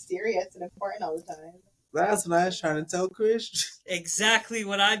be like serious and important all the time. That's what I was trying to tell Christian. Exactly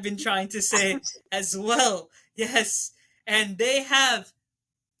what I've been trying to say as well. Yes. And they have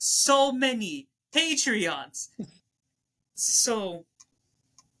so many Patreons. So,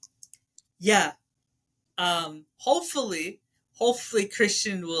 yeah. Hopefully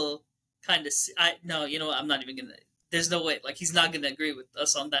Christian will kind of see... No, you know what? I'm not even going to... There's no way. Like, he's not going to agree with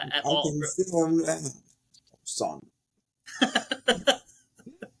us on that at all, bro. See him now. Song.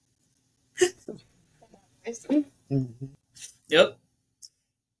 Mm-hmm. Yep.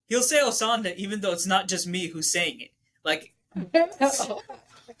 He'll say Osandha even though it's not just me who's saying it. Like...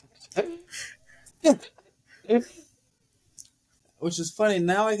 Which is funny.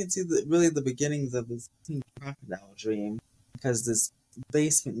 Now I can see the beginnings of this pink crocodile dream. Because this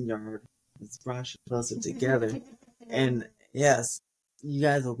basement yard is brought closer together. And yes, you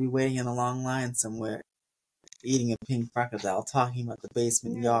guys will be waiting in a long line somewhere, eating a pink crocodile, talking about the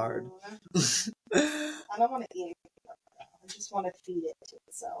basement yard. I don't want to eat a pink crocodile. I just want to feed it to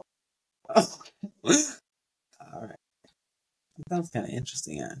itself. Alright. That sounds kind of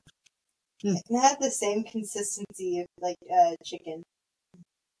interesting, It can have the same consistency of, like, chicken.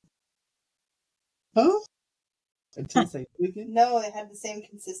 Huh? It tastes like chicken? No, it had the same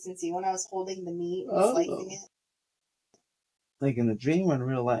consistency when I was holding the meat and slicing it. Like in a dream or in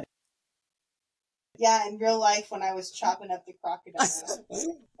real life? Yeah, in real life when I was chopping up the crocodile.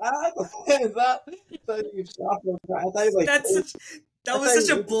 That was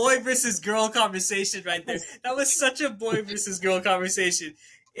such a boy versus girl conversation right there. That was such a boy versus girl conversation.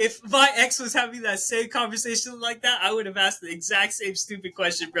 If my ex was having that same conversation like that, I would have asked the exact same stupid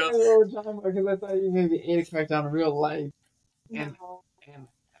question, bro. Because I thought you maybe ate a crocodile in real life and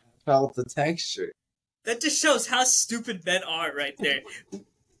felt the texture. That just shows how stupid men are right there.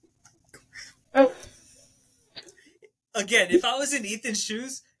 Again, if I was in Ethan's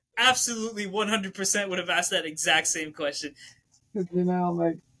shoes, absolutely 100% would have asked that exact same question. Because,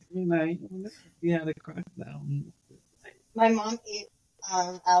 you had a crocodile. My mom ate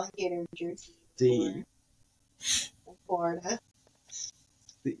alligator jerky in Florida.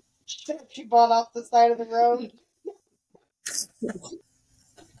 She bought off the side of the road.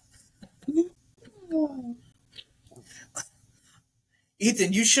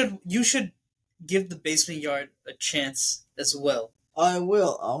 Ethan, you should give the basement yard a chance as well. I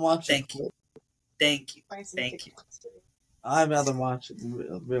will. I'll watch it. Thank you. I'd rather watch it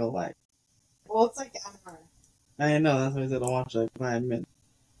in real life. Well, it's like an hour. I know, that's why I said I'll watch like 5 minutes.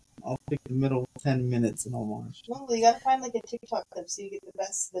 I'll pick the middle 10 minutes and I'll watch. Well, you gotta find like a TikTok clip so you get the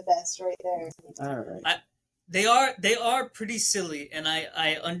best of the best right there. Alright. They are pretty silly, and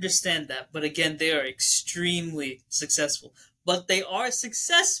I understand that. But again, they are extremely successful. But they are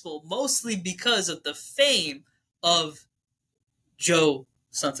successful mostly because of the fame of Joe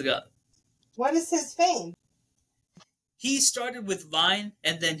Santagato. What is his fame? He started with Vine,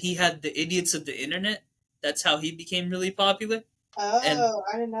 and then he had the Idiots of the Internet. That's how he became really popular. Oh,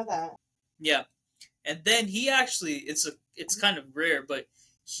 I didn't know that. Yeah. And then he actually, it's kind of rare, but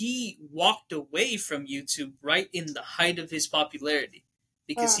he walked away from YouTube right in the height of his popularity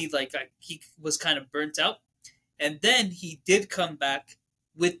because he was kind of burnt out. And then he did come back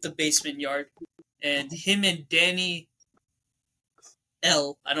with the Basement Yard, and him and Danny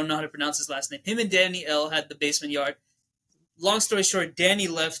L, I don't know how to pronounce his last name. Him and Danny L had the Basement Yard. Long story short, Danny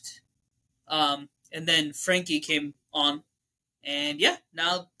left, and then Frankie came on, and yeah,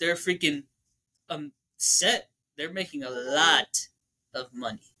 now they're freaking set. They're making a lot of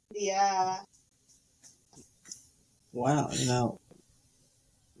money. Yeah. Wow,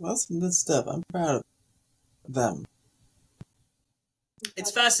 that's some good stuff. I'm proud of them.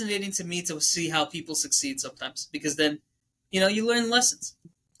 It's fascinating to me to see how people succeed sometimes, because then, you learn lessons.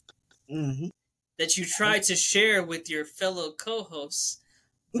 Mm-hmm. That you try to share with your fellow co-hosts,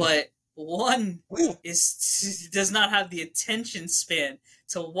 but one does not have the attention span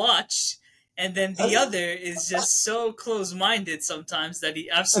to watch, and then the other is just so close-minded sometimes that he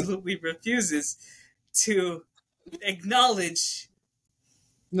absolutely refuses to acknowledge.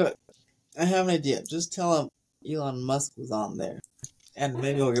 Look, I have an idea. Just tell him Elon Musk was on there, and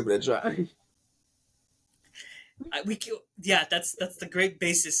maybe we'll give it a try. That's the great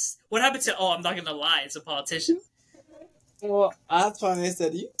basis. What happened to? Oh, I'm not gonna lie. It's a politician. Well, that's why I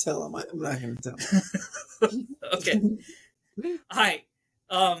said you tell him. I'm not gonna tell him. Okay. All right.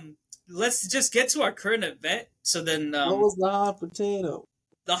 Let's just get to our current event. So then, what was the hot potato?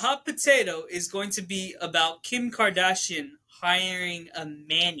 The hot potato is going to be about Kim Kardashian hiring a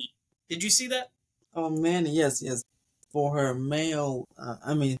MANNY. Did you see that? Oh, MANNY, yes. For her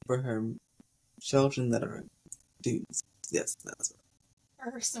for her children that are dudes. Yes, that's right.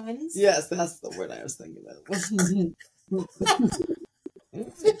 For her sons? Yes, that's the word I was thinking of.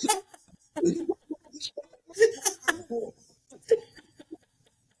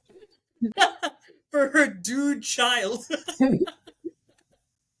 For her dude child.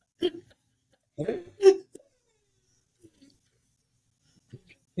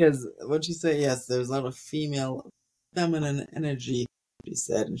 Yes, what'd she say? Yes, there's a lot of feminine energy, she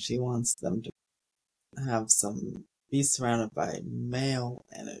said, and she wants them to be surrounded by male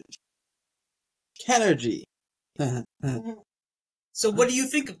energy. Energy! So what do you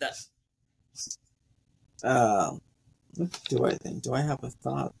think of that? What do I think? Do I have a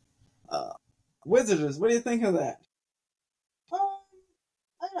thought? Wizarddress, what do you think of that? I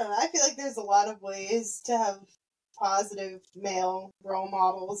don't know. I feel like there's a lot of ways to have positive male role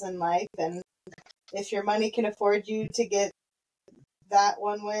models in life, and if your money can afford you to get that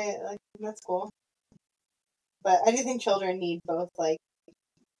one way, that's cool. But I do think children need both,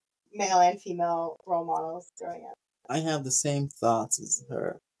 male and female role models growing up. I have the same thoughts as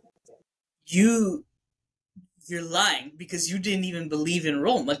her. You're lying because you didn't even believe in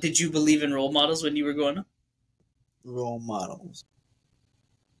role models. Did you believe in role models when you were growing up? Role models.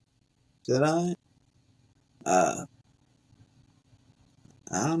 Did I? Uh,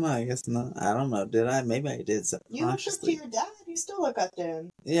 I don't know. I guess not. I don't know. Did I? Maybe I did You looked up to subconsciously. your dad. You still look up to him.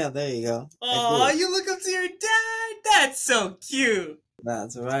 Yeah, there you go. Oh, you look up to your dad? That's so cute.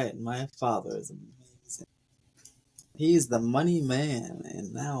 That's right. My father is amazing. He's the money man,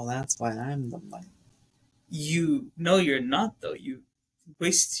 and now that's why I'm the money. No, you're not though. You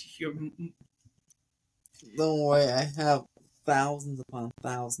waste your. Don't worry, I have thousands upon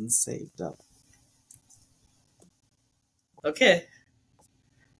thousands saved up. Okay.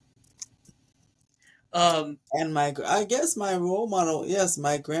 And I guess my role model, yes,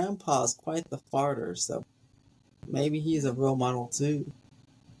 my grandpa's quite the farter, so maybe he's a role model too.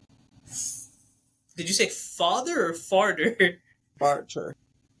 Did you say father or farter? Farter.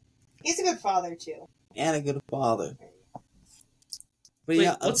 He's a good father too. And a good father. But Wait,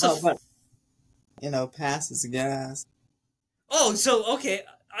 yeah, what's but passes gas. Oh, so okay,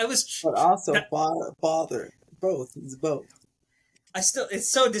 I was. But also father. Both. He's both. It's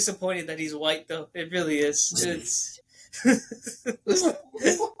so disappointing that he's white though. It really is. It's.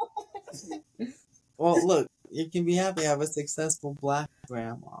 Well, look, you can be happy to have a successful black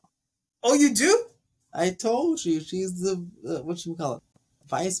grandma. Oh, you do? I told you, she's the what you call it,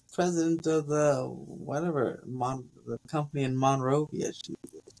 vice president of the the company in Monrovia.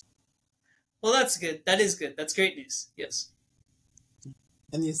 Well, that's good. That is good. That's great news. Yes.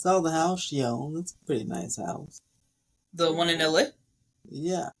 And you saw the house she owns. It's a pretty nice house. The one in LA?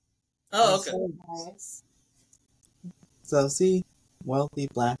 Yeah. Oh, okay. Nice. So see, wealthy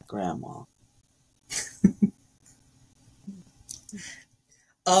black grandma.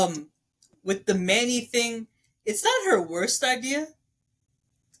 With the Manny thing, it's not her worst idea.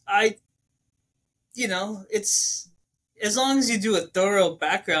 It's as long as you do a thorough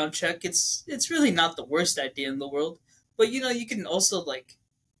background check, it's really not the worst idea in the world. But you can also like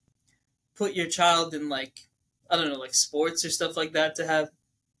put your child in like I don't know, like sports or stuff like that to have.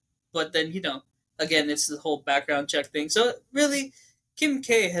 But then again, it's the whole background check thing. So really, Kim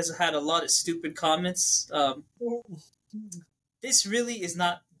K has had a lot of stupid comments. This really is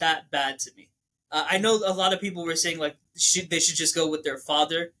not that bad to me. I know a lot of people were saying like they should just go with their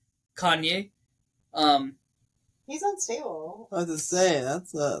father, Kanye. He's unstable. I was to say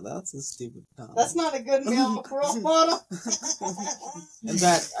that's a stupid comment. That's not a good male role model. In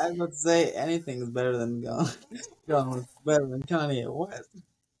fact, I would say anything is better than going with better than Kanye West.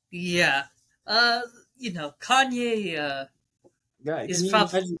 Yeah. Kanye. Guy,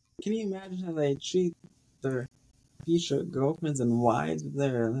 can you imagine how they treat their future girlfriends and wives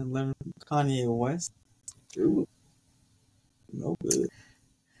there and then learn from Kanye West? Ooh. No good.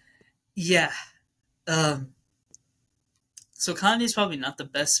 Yeah. So Kanye's probably not the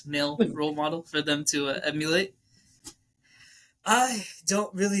best male role model for them to emulate. I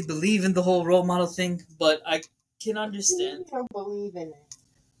don't really believe in the whole role model thing, but I can understand. I don't believe in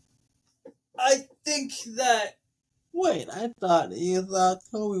it. I think that... Wait, I thought you thought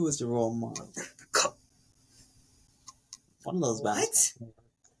Kobe was your role model. One of those bastards.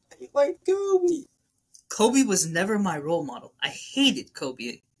 Like Kobe. Kobe was never my role model. I hated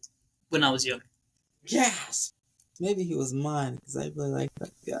Kobe when I was young. Yes! Maybe he was mine, because I really like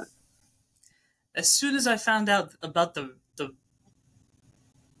that guy. As soon as I found out about the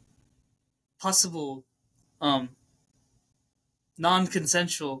possible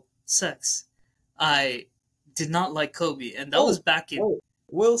non-consensual sex, I did not like Kobe, and that was back in...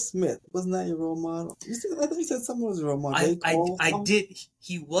 Will Smith, wasn't that your role model? I thought you said someone was your role model. I did.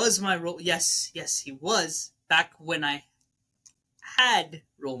 He was my role... Yes, he was, back when I had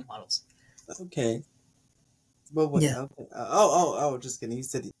role models. Okay. But what? Yeah. Okay. Just kidding. You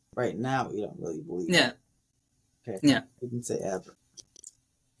said right now you don't really believe Yeah. Okay. Yeah. You can say ever.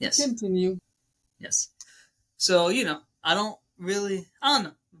 Yes. Continue. Yes. So, I don't know.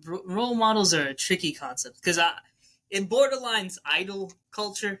 Role models are a tricky concept because it borderlines idol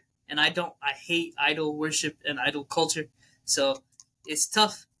culture, and I hate idol worship and idol culture. So it's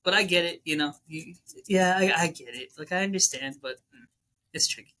tough, but I get it. I get it. Like I understand, but it's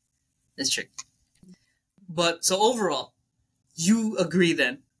tricky. But so overall, you agree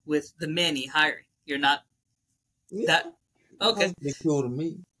then with the Manny hiring? You're not that okay? They're cool to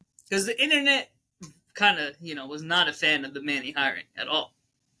me because the internet kind of was not a fan of the Manny hiring at all.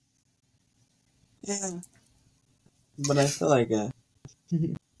 Yeah, but I feel like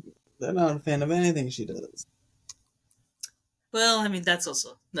they're not a fan of anything she does. Well, I mean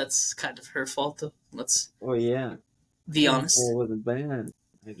that's kind of her fault though. Let's be honest. It wasn't bad.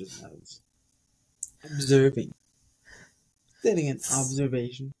 I was observing, setting an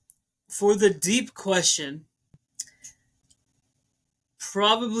observation. For the deep question,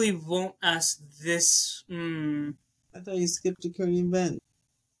 probably won't ask this. I thought you skipped your current event.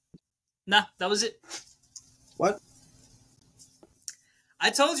 Nah, that was it. What? I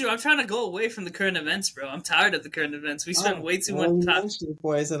told you I'm trying to go away from the current events, bro. I'm tired of the current events. We spent way too much time. You mentioned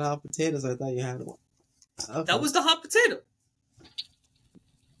before I said hot potatoes. I thought you had one. Okay. That was the hot potato.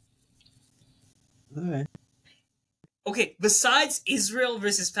 All right. Okay, besides Israel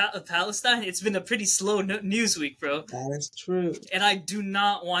versus Palestine, it's been a pretty slow news week, bro. That is true. And I do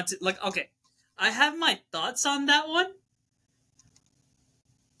not want to... Like, okay, I have my thoughts on that one.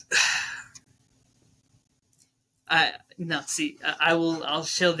 I'll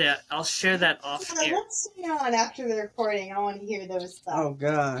share that off air. Let's stay on after the recording. I want to hear those thoughts. Oh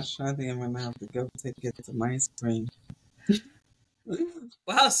gosh, I think I'm gonna have to go get some ice cream.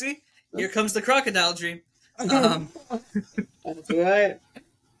 Wow, see? Here comes the crocodile dream. That's right.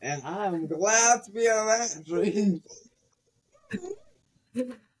 And I'm glad to be on that dream.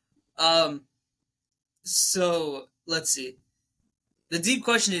 So, let's see. The deep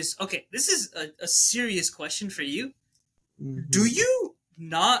question is, okay, this is a serious question for you. Mm-hmm. Do you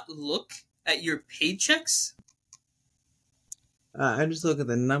not look at your paychecks? I just look at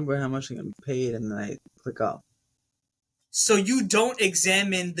the number, how much I'm getting paid, and then I click off. So you don't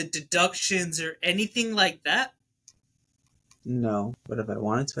examine the deductions or anything like that? No, but if I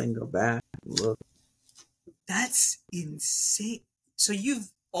wanted to, I can go back and look. That's insane. So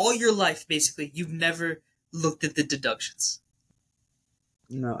all your life, basically, you've never looked at the deductions?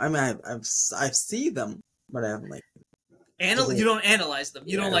 No, I mean, I see them, but I haven't, like... You don't analyze them?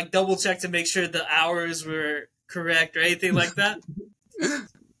 You don't, like, double-check to make sure the hours were correct or anything like that?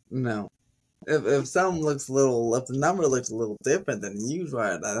 No. If something looks a little... If the number looks a little different than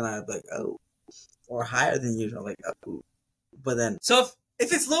usual, then I'd be like, oh. Or higher than usual, like, oh. But then... So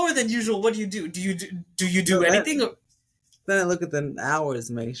if it's lower than usual, what do you do? Do you do anything? Then I look at the hours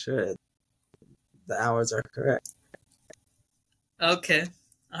to make sure the hours are correct. Okay.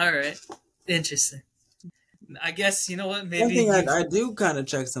 All right. Interesting. I guess, you know what, maybe... One thing I do kind of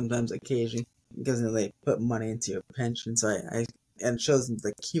check sometimes occasionally, because they put money into your pension, so and it shows them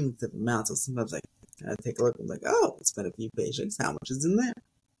the cumulative amount, so sometimes I take a look and I'm like, oh, it's been a few paychecks, how much is in there?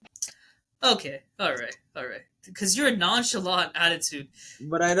 Okay, all right. Because you're a nonchalant attitude.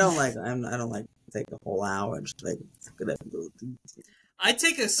 But I don't like to take a whole hour and just like look at every little detail. I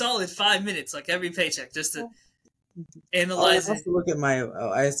take a solid 5 minutes, like every paycheck, just to analyze I have to look at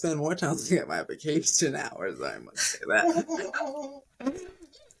I spend more time looking at my vacation hours, I must say that.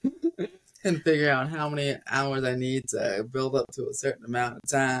 And figure out how many hours I need to build up to a certain amount of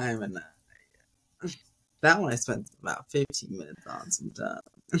time. And that one I spent about 15 minutes on sometimes.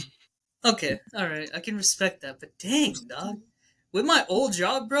 Okay, alright, I can respect that, but dang, dog. With my old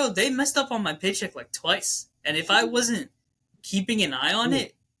job, bro, they messed up on my paycheck like twice. And if I wasn't keeping an eye on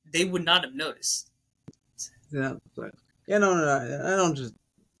it, they would not have noticed. Yeah, no, I don't just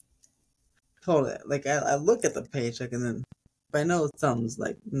totally, like, I look at the paycheck and then if I know something's,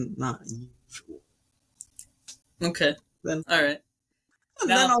 like, not usual. Okay, then alright.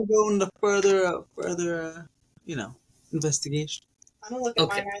 Then I'll go into further, investigation. I don't look at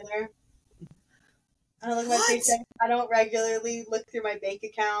mine either. I don't look at my paycheck. I don't regularly look through my bank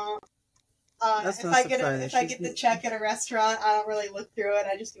account. If I get the check at a restaurant, I don't really look through it.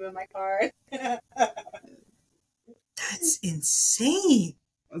 I just give them my card. That's insane.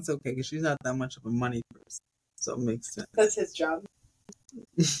 That's okay, because she's not that much of a money person, so it makes sense. That's his job.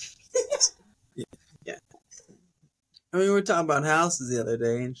 Yeah. I mean, we were talking about houses the other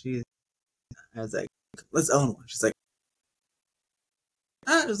day, and I was like, let's own one. She's like,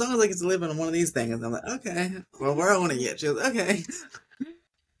 as long as I get to live in one of these things. I'm like, okay, well, we're owning it. She goes, okay.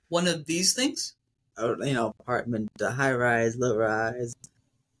 One of these things? Apartment, high rise, low rise,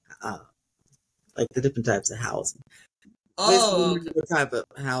 like the different types of housing. Oh, what type of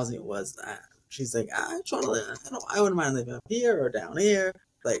housing it was. She's like, I wouldn't mind living up here or down here.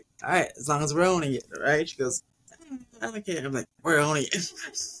 Like, all right, as long as we're owning it, right? She goes, I don't care. I'm like, we're owning it.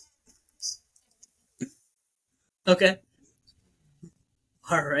 Okay.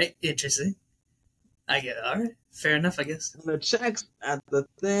 All right, interesting. I get it. All right, fair enough, I guess. The checks at the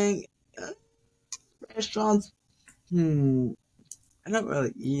thing, restaurants. I don't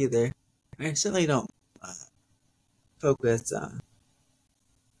really either. I certainly don't focus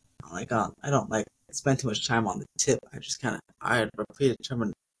I don't like spend too much time on the tip. I just I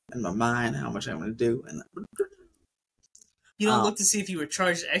predetermine in my mind how much I'm going to do, and you don't look to see if you were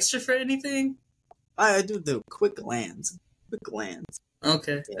charged extra for anything. I do quick glance.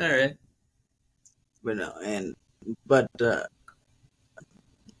 Okay, yeah. All right. But no, but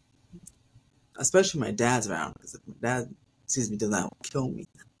especially my dad's around, because if my dad sees me doing that will kill me.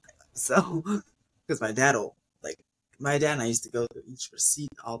 So, because my dad and I used to go through each receipt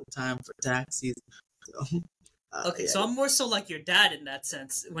all the time for taxis. So, okay, so I'm more so like your dad in that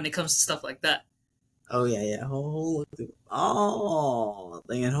sense when it comes to stuff like that. Oh yeah. Whole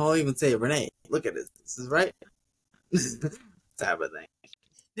thing, and whole even say, Renee, look at this. This is right. Type of thing.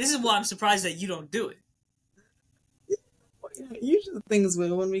 This is why I'm surprised that you don't do it. Well, usually the things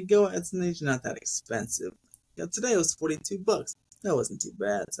when we go out, it's usually not that expensive. Yeah, today it was $42. That wasn't too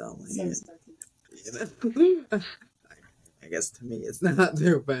bad. So I'm like, I guess to me it's not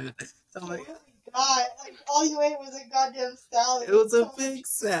too bad. So I'm like, oh my god! Like all you ate was a goddamn salad. It was a big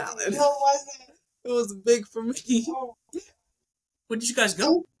salad. No, it wasn't. It was big for me. Oh. Where did you guys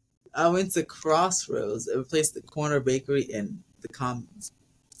go? I went to Crossroads. It replaced the corner bakery in the Commons.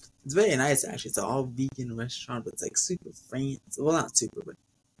 It's very nice, actually. It's an all vegan restaurant, but it's like super fancy. Well, not super, but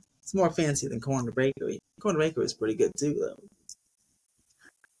it's more fancy than Corner Bakery. Corner Bakery is pretty good too, though.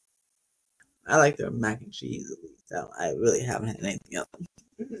 I like their mac and cheese, at least. I really haven't had anything else.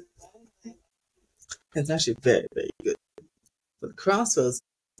 It's actually very, very good. But Crossroads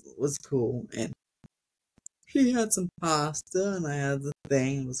was cool, and she had some pasta, and I had the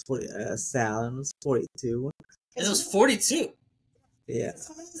thing. It was a salad. It was 42. It was 42. Yeah.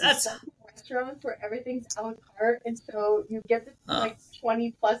 That's restaurants where everything's a la carte, and so you get the like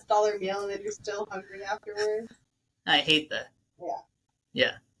 $20+ meal, and then you're still hungry afterwards. I hate that.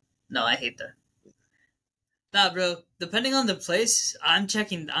 Yeah. No, I hate that. Nah, bro. Depending on the place, I'm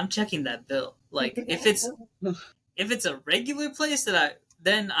checking that bill. Like if it's a regular place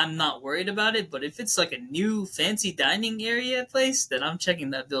then I'm not worried about it. But if it's like a new fancy dining area place, then I'm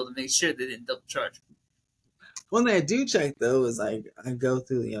checking that bill to make sure they didn't double charge. One thing I do check though is I go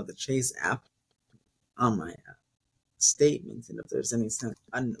through the Chase app on my statements, and if there's any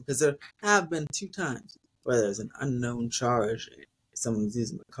because there have been 2 times where there's an unknown charge, someone's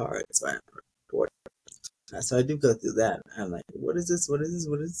using my card, so I report it. So I do go through that. I'm like, what is this? What is this?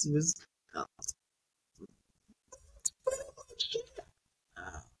 What is this? Oh.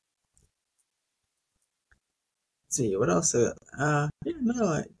 Let's see what else?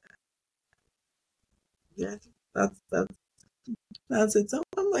 That's it. So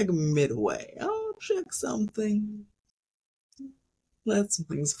I'm like midway. I'll check something. Let some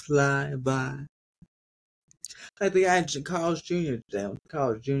things fly by. Like the guy at Carl's Jr. today.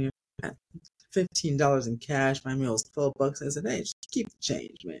 Carl's Jr. had $15 in cash. My meal was $12. I said, hey, just keep the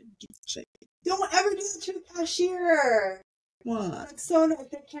change, man. Keep the change. Don't ever do that to the cashier. What? That's so annoying.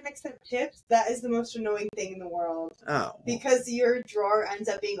 If they can't accept tips, that is the most annoying thing in the world. Oh. Because your drawer ends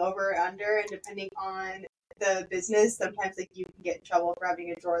up being over or under, and depending on the business, sometimes like you can get in trouble for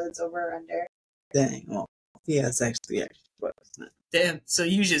having a drawer that's over or under. Dang. Well, yeah, it's actually but Damn. So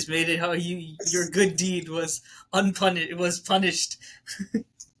you just made it how your good deed was unpunished. It was punished. It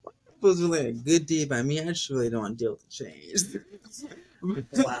was really a good deed by me. I just really don't want to deal with the change.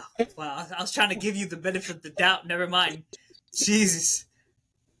 Wow. I was trying to give you the benefit of the doubt. Never mind. Jesus.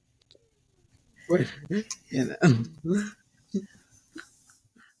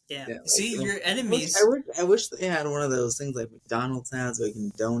 Yeah. See, your enemies. I wish they had one of those things like McDonald's has where you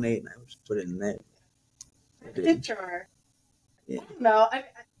can donate, and I would put it in there. Tip jar. Yeah. I don't know.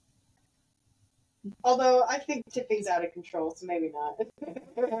 Although I think tipping's out of control, so maybe not.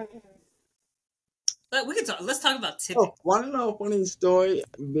 But we can talk. Let's talk about tipping. Oh, want to know a funny story?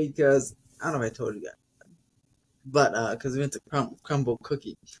 Because I don't know if I told you that, but because we went to Crumble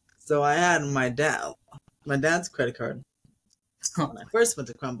Cookie, so I had my dad's credit card. When I first went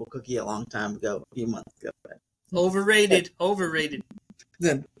to Crumble Cookie a long time ago, a few months ago. Right? Overrated.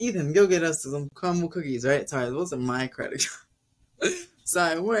 Then Ethan, go get us some Crumble Cookies, right? Sorry, it wasn't my credit card. So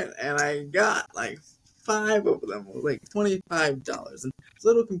I went and I got like 5 of them, like $25, and this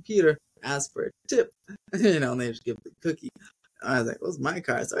little computer asked for a tip, and they just give the cookie. I was like, "What's my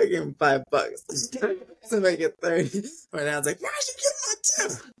card?" So I gave him $5 to make it 30. Right now, I was like, "Why did you give my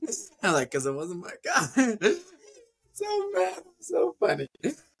tip?" I'm like, "Cause it wasn't my card." So bad, so funny.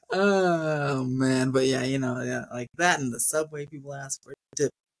 Oh man, but yeah, like that in the subway, people ask for a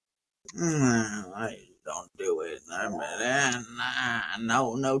tip. I don't do it.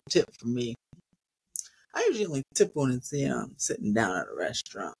 No tip for me. I usually only tip when it's I'm sitting down at a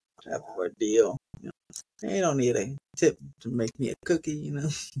restaurant for a deal. They don't need a tip to make me a cookie,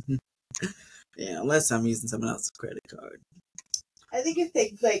 unless I'm using someone else's credit card. I think if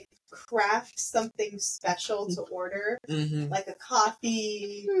they craft something special to order, like a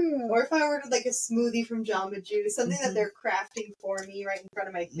coffee, or if I ordered like a smoothie from Jamba Juice, something that they're crafting for me right in front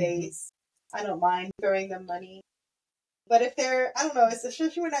of my face, I don't mind throwing them money. But if they're, I don't know,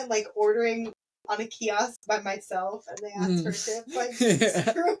 especially when I'm ordering on a kiosk by myself and they ask for tips. Like,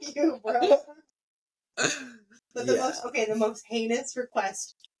 screw you, bro. But the most heinous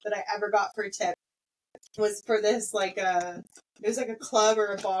request that I ever got for a tip was for this, like, it was like a club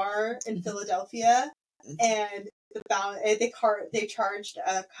or a bar in Philadelphia, and they charged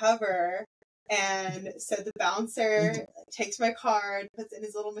a cover. And so the bouncer takes my card, puts it in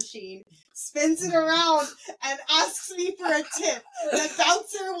his little machine, spins it around, and asks me for a tip. The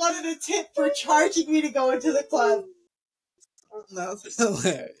bouncer wanted a tip for charging me to go into the club. That's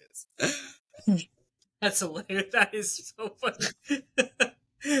hilarious. That's hilarious. That is so funny.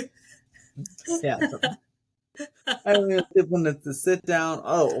 Yeah. I really wanted to sit down.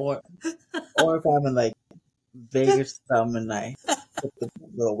 Or if I'm in like Vegas, and I put the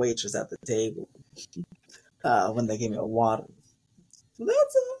little waitress at the table when they gave me a water. So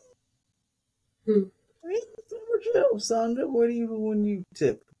that's all. Sandra, what do you do when you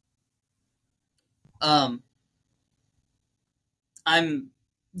tip? I'm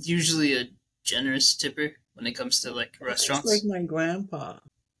usually a generous tipper when it comes to like restaurants. It's like my grandpa.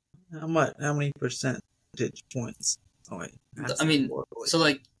 How many percentage points? Oh wait. I mean, so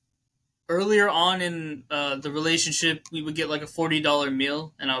like earlier on in the relationship, we would get like a $40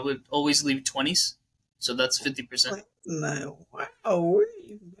 meal, and I would always leave 20s, so that's 50%. No, wow,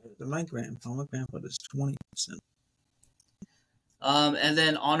 my grandpa does 20%. And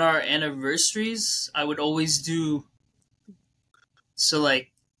then on our anniversaries, I would always do. So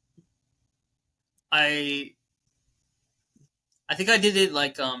like, I think I did it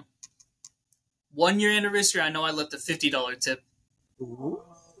like 1 year anniversary. I know I left a $50 tip. Ooh.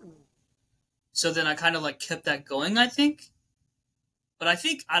 So then I kind of like kept that going, I think. But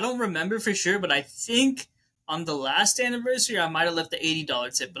I don't remember for sure, but I think on the last anniversary I might have left the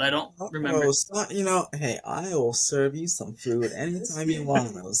 $80 tip, but I don't remember. Hey, I will serve you some food anytime you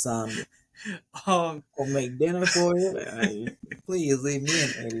want, Osandha. I'll make dinner for you. Please leave me an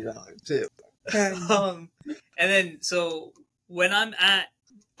 $80 tip. And then, so when I'm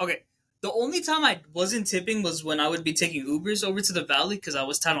the only time I wasn't tipping was when I would be taking Ubers over to the valley because I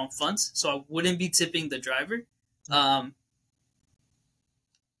was tight on funds, so I wouldn't be tipping the driver.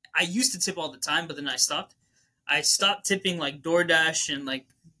 I used to tip all the time, but then I stopped. I stopped tipping like DoorDash and like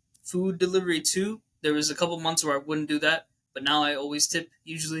food delivery too. There was a couple months where I wouldn't do that, but now I always tip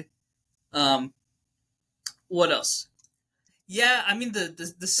usually. What else? Yeah, I mean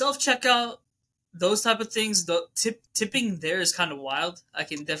the self-checkout, those type of things, the tipping there is kind of wild. I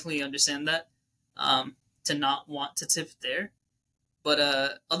can definitely understand that, to not want to tip there.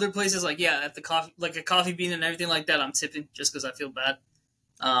 But other places like at the coffee, like a Coffee Bean and everything like that, I'm tipping just because I feel bad.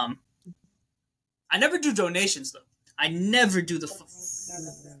 I never do donations though. I never do the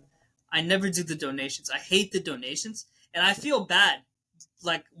donations. I hate the donations, and I feel bad.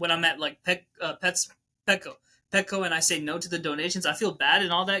 Like when I'm at like Petco, and I say no to the donations, I feel bad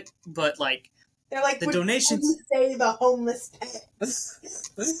and all that. But like, they're like, the donations. You say the homeless pet, and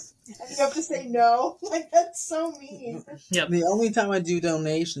you have to say no. Like, that's so mean. Yep. The only time I do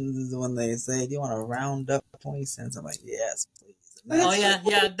donations is when they say, "Do you want to round up 20 cents?" I'm like, "Yes, please." Oh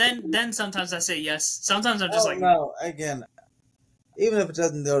yeah. Then sometimes I say yes. Sometimes I'm just no. Again, even if it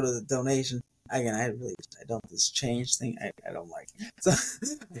doesn't go to the donation, again, I don't this change thing. I don't like it. So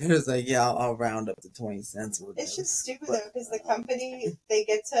it's like, I'll round up to 20 cents. It's just stupid though, because the company they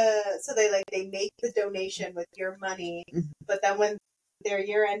make the donation with your money, but then when their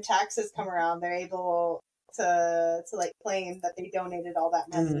year-end taxes come around, they're able to like claim that they donated all that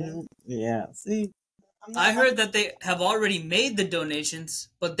money. Mm-hmm. Yeah. See. I heard that they have already made the donations,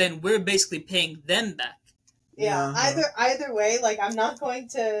 but then we're basically paying them back. Yeah, either way, like I'm not going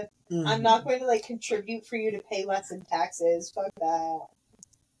to like contribute for you to pay less in taxes. Fuck that.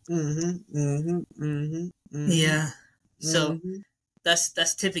 Yeah. So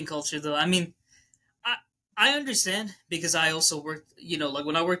that's tipping culture, though. I mean, I understand because I also worked. Like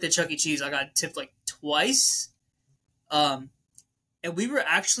when I worked at Chuck E. Cheese, I got tipped like twice. And we were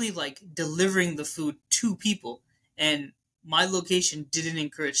actually like delivering the food to people, and my location didn't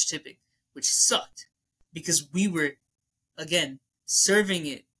encourage tipping, which sucked because we were, again, serving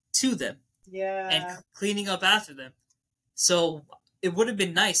it to them and cleaning up after them. So it would have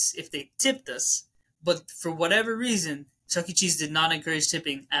been nice if they tipped us, but for whatever reason, Chuck E. Cheese did not encourage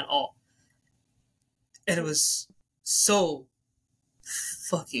tipping at all. And it was so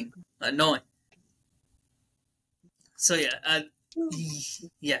fucking annoying. So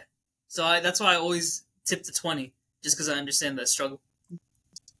yeah. So that's why I always tip to 20, just because I understand that struggle.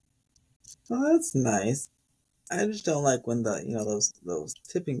 Oh, that's nice. I just don't like when those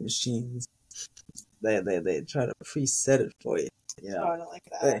tipping machines they try to preset it for you. Oh, I don't like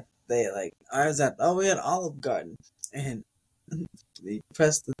that. they like ours at we had Olive Garden, and you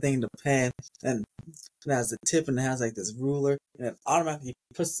press the thing to pay, and it has a tip and it has like this ruler, and it automatically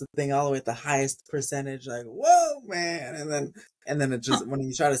puts the thing all the way at the highest percentage. Like, whoa, man! And then it just when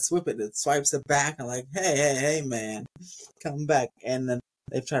you try to swip it, it swipes it back and like, hey, man, come back. And then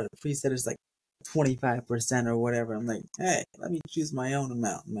they've tried to preset it's like 25% or whatever. I'm like, hey, let me choose my own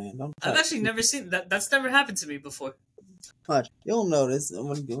amount, man. Don't. I've actually never seen that. That's never happened to me before. But you'll notice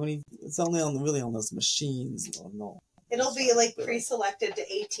when it's only on those machines. No. It'll be like pre-selected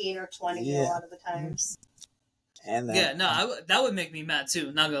to 18 or 20 a lot of the times. And then, yeah, no, that would make me mad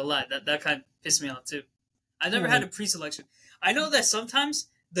too. Not gonna lie, that kind of pissed me off too. I never had a pre-selection. I know that sometimes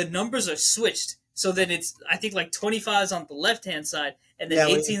the numbers are switched, so then it's I think like 25 is on the left hand side, and then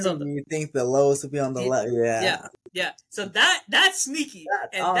 18 is on the. You think the lowest would be on the left? Yeah. So that's sneaky,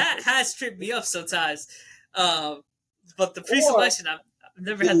 that's awesome. That has tripped me up sometimes. But the pre-selection, I've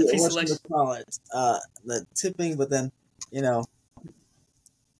never had the pre-selection. The tipping, but then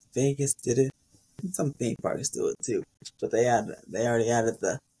Vegas did it. Some theme parks do it too, but they already added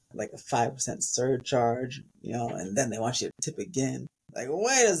the like a 5% surcharge, and then they want you to tip again. Like,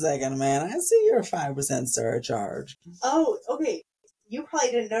 wait a second, man, I see your 5% surcharge. Oh, okay. You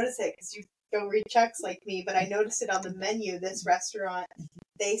probably didn't notice it because you don't read checks like me, but I noticed it on the menu. This restaurant,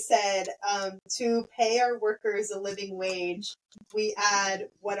 they said to pay our workers a living wage, we add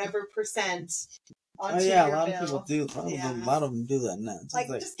whatever percent. Onto your a lot bill. of people do. A lot of them do that now. Like,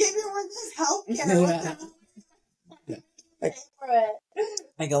 just give your workers health care.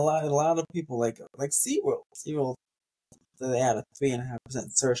 Like a lot of people like SeaWorld. SeaWorld, they had a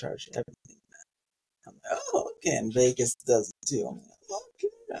 3.5% surcharge to everything. I'm like, oh, okay, and Vegas does it too. I'm like,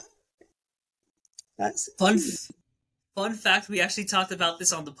 okay. That's fun fact. We actually talked about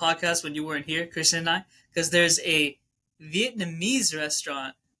this on the podcast when you weren't here, Christian and I, because there's a Vietnamese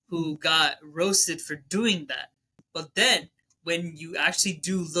restaurant who got roasted for doing that. But then, when you actually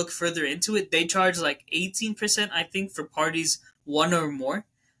do look further into it, they charge like 18%, I think, for parties one or more.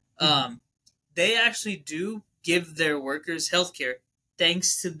 They actually do give their workers healthcare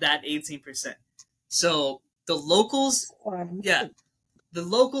thanks to that 18%. So the locals, the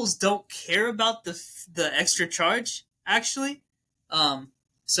locals don't care about the extra charge, actually.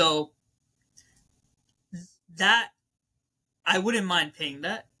 So that, I wouldn't mind paying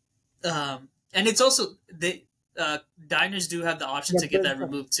that. And it's also diners do have the option to get that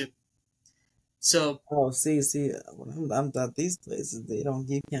removed too. So see, when I'm at these places,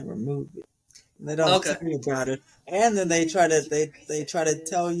 you can't remove it. They don't tell you about it, and then they try to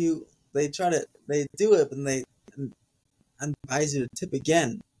tell you they do it, and they advise you to tip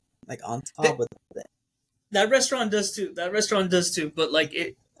again, like on top of that. That restaurant does too. But like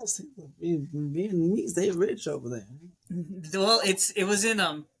it, Vietnamese, they rich over there. Well, it was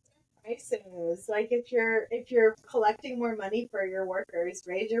in prices. Like if you're collecting more money for your workers,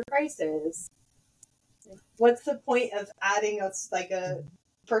 raise your prices. What's the point of adding a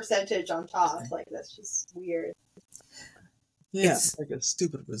percentage on top? Like that's just weird. Yeah, it's like a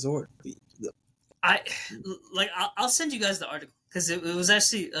stupid resort fee. I'll send you guys the article because it was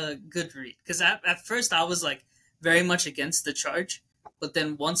actually a good read. Because at first I was like very much against the charge, but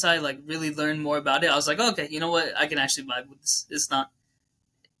then once I like really learned more about it, I was like, okay, you know what? I can actually vibe with this. It's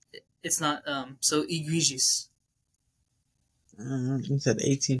not so egregious. You said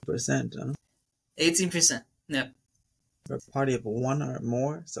 18%, huh? 18%. Yeah. For a party of one or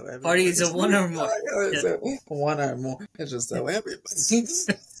more, so everybody. Party is a one or more. Yeah. One or more. It's just so everybody.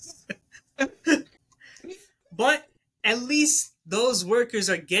 But at least those workers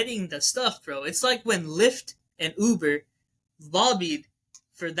are getting the stuff, bro. It's like when Lyft and Uber lobbied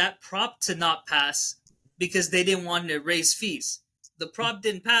for that prop to not pass because they didn't want to raise fees. The prop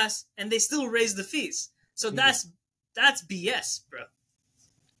didn't pass, and they still raised the fees. So that's BS, bro.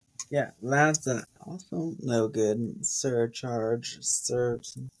 Yeah, that's also no good. Surge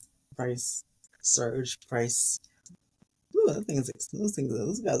price. Ooh,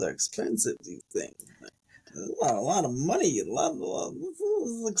 those guys are expensive. These things, a lot of money, a lot of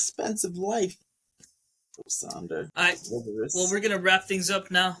expensive life. Osandha. All right. Well, we're gonna wrap things up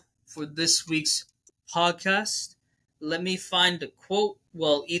now for this week's podcast. Let me find a quote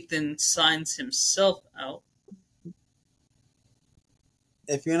while Ethan signs himself out.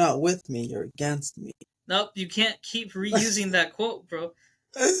 If you're not with me, you're against me. Nope, you can't keep reusing that quote, bro.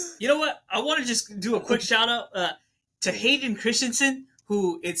 You know what? I want to just do a quick shout out to Hayden Christensen,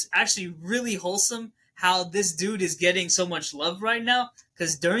 who it's actually really wholesome how this dude is getting so much love right now.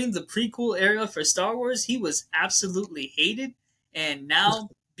 Because during the prequel era for Star Wars, he was absolutely hated. And now,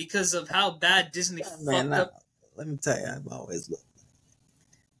 because of how bad Disney fucked up... Let me tell you, I've always loved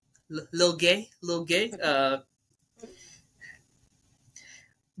him. little gay, little gay.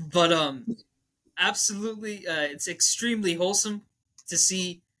 But absolutely, it's extremely wholesome to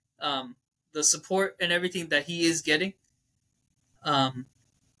see the support and everything that he is getting.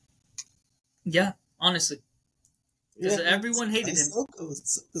 Yeah, honestly, because everyone hated him. Ahsoka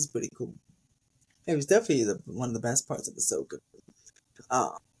was pretty cool. It was definitely one of the best parts of Ahsoka.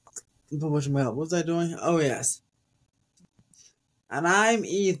 But what was I doing? Oh yes. And I'm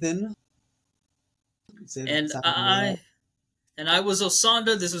Ethan. And I was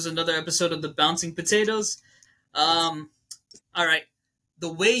Osandha. This was another episode of the Bouncing Potatoes. All right.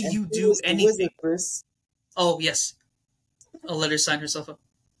 The way you do anything. Wizardress. Oh yes. I'll let her sign herself up.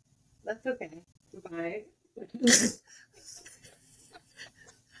 That's okay. Goodbye.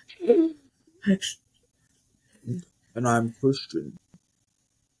 And I'm Christian.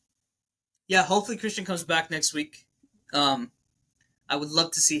 Yeah, hopefully Christian comes back next week. I would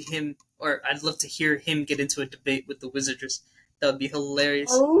love to see him, or I'd love to hear him get into a debate with the Wizardress. That would be hilarious.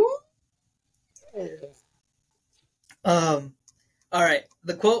 Oh. All right.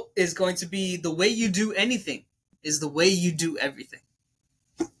 The quote is going to be, "The way you do anything is the way you do everything."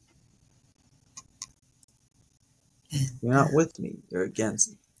 You're not with me. You're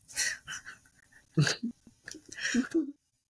against me.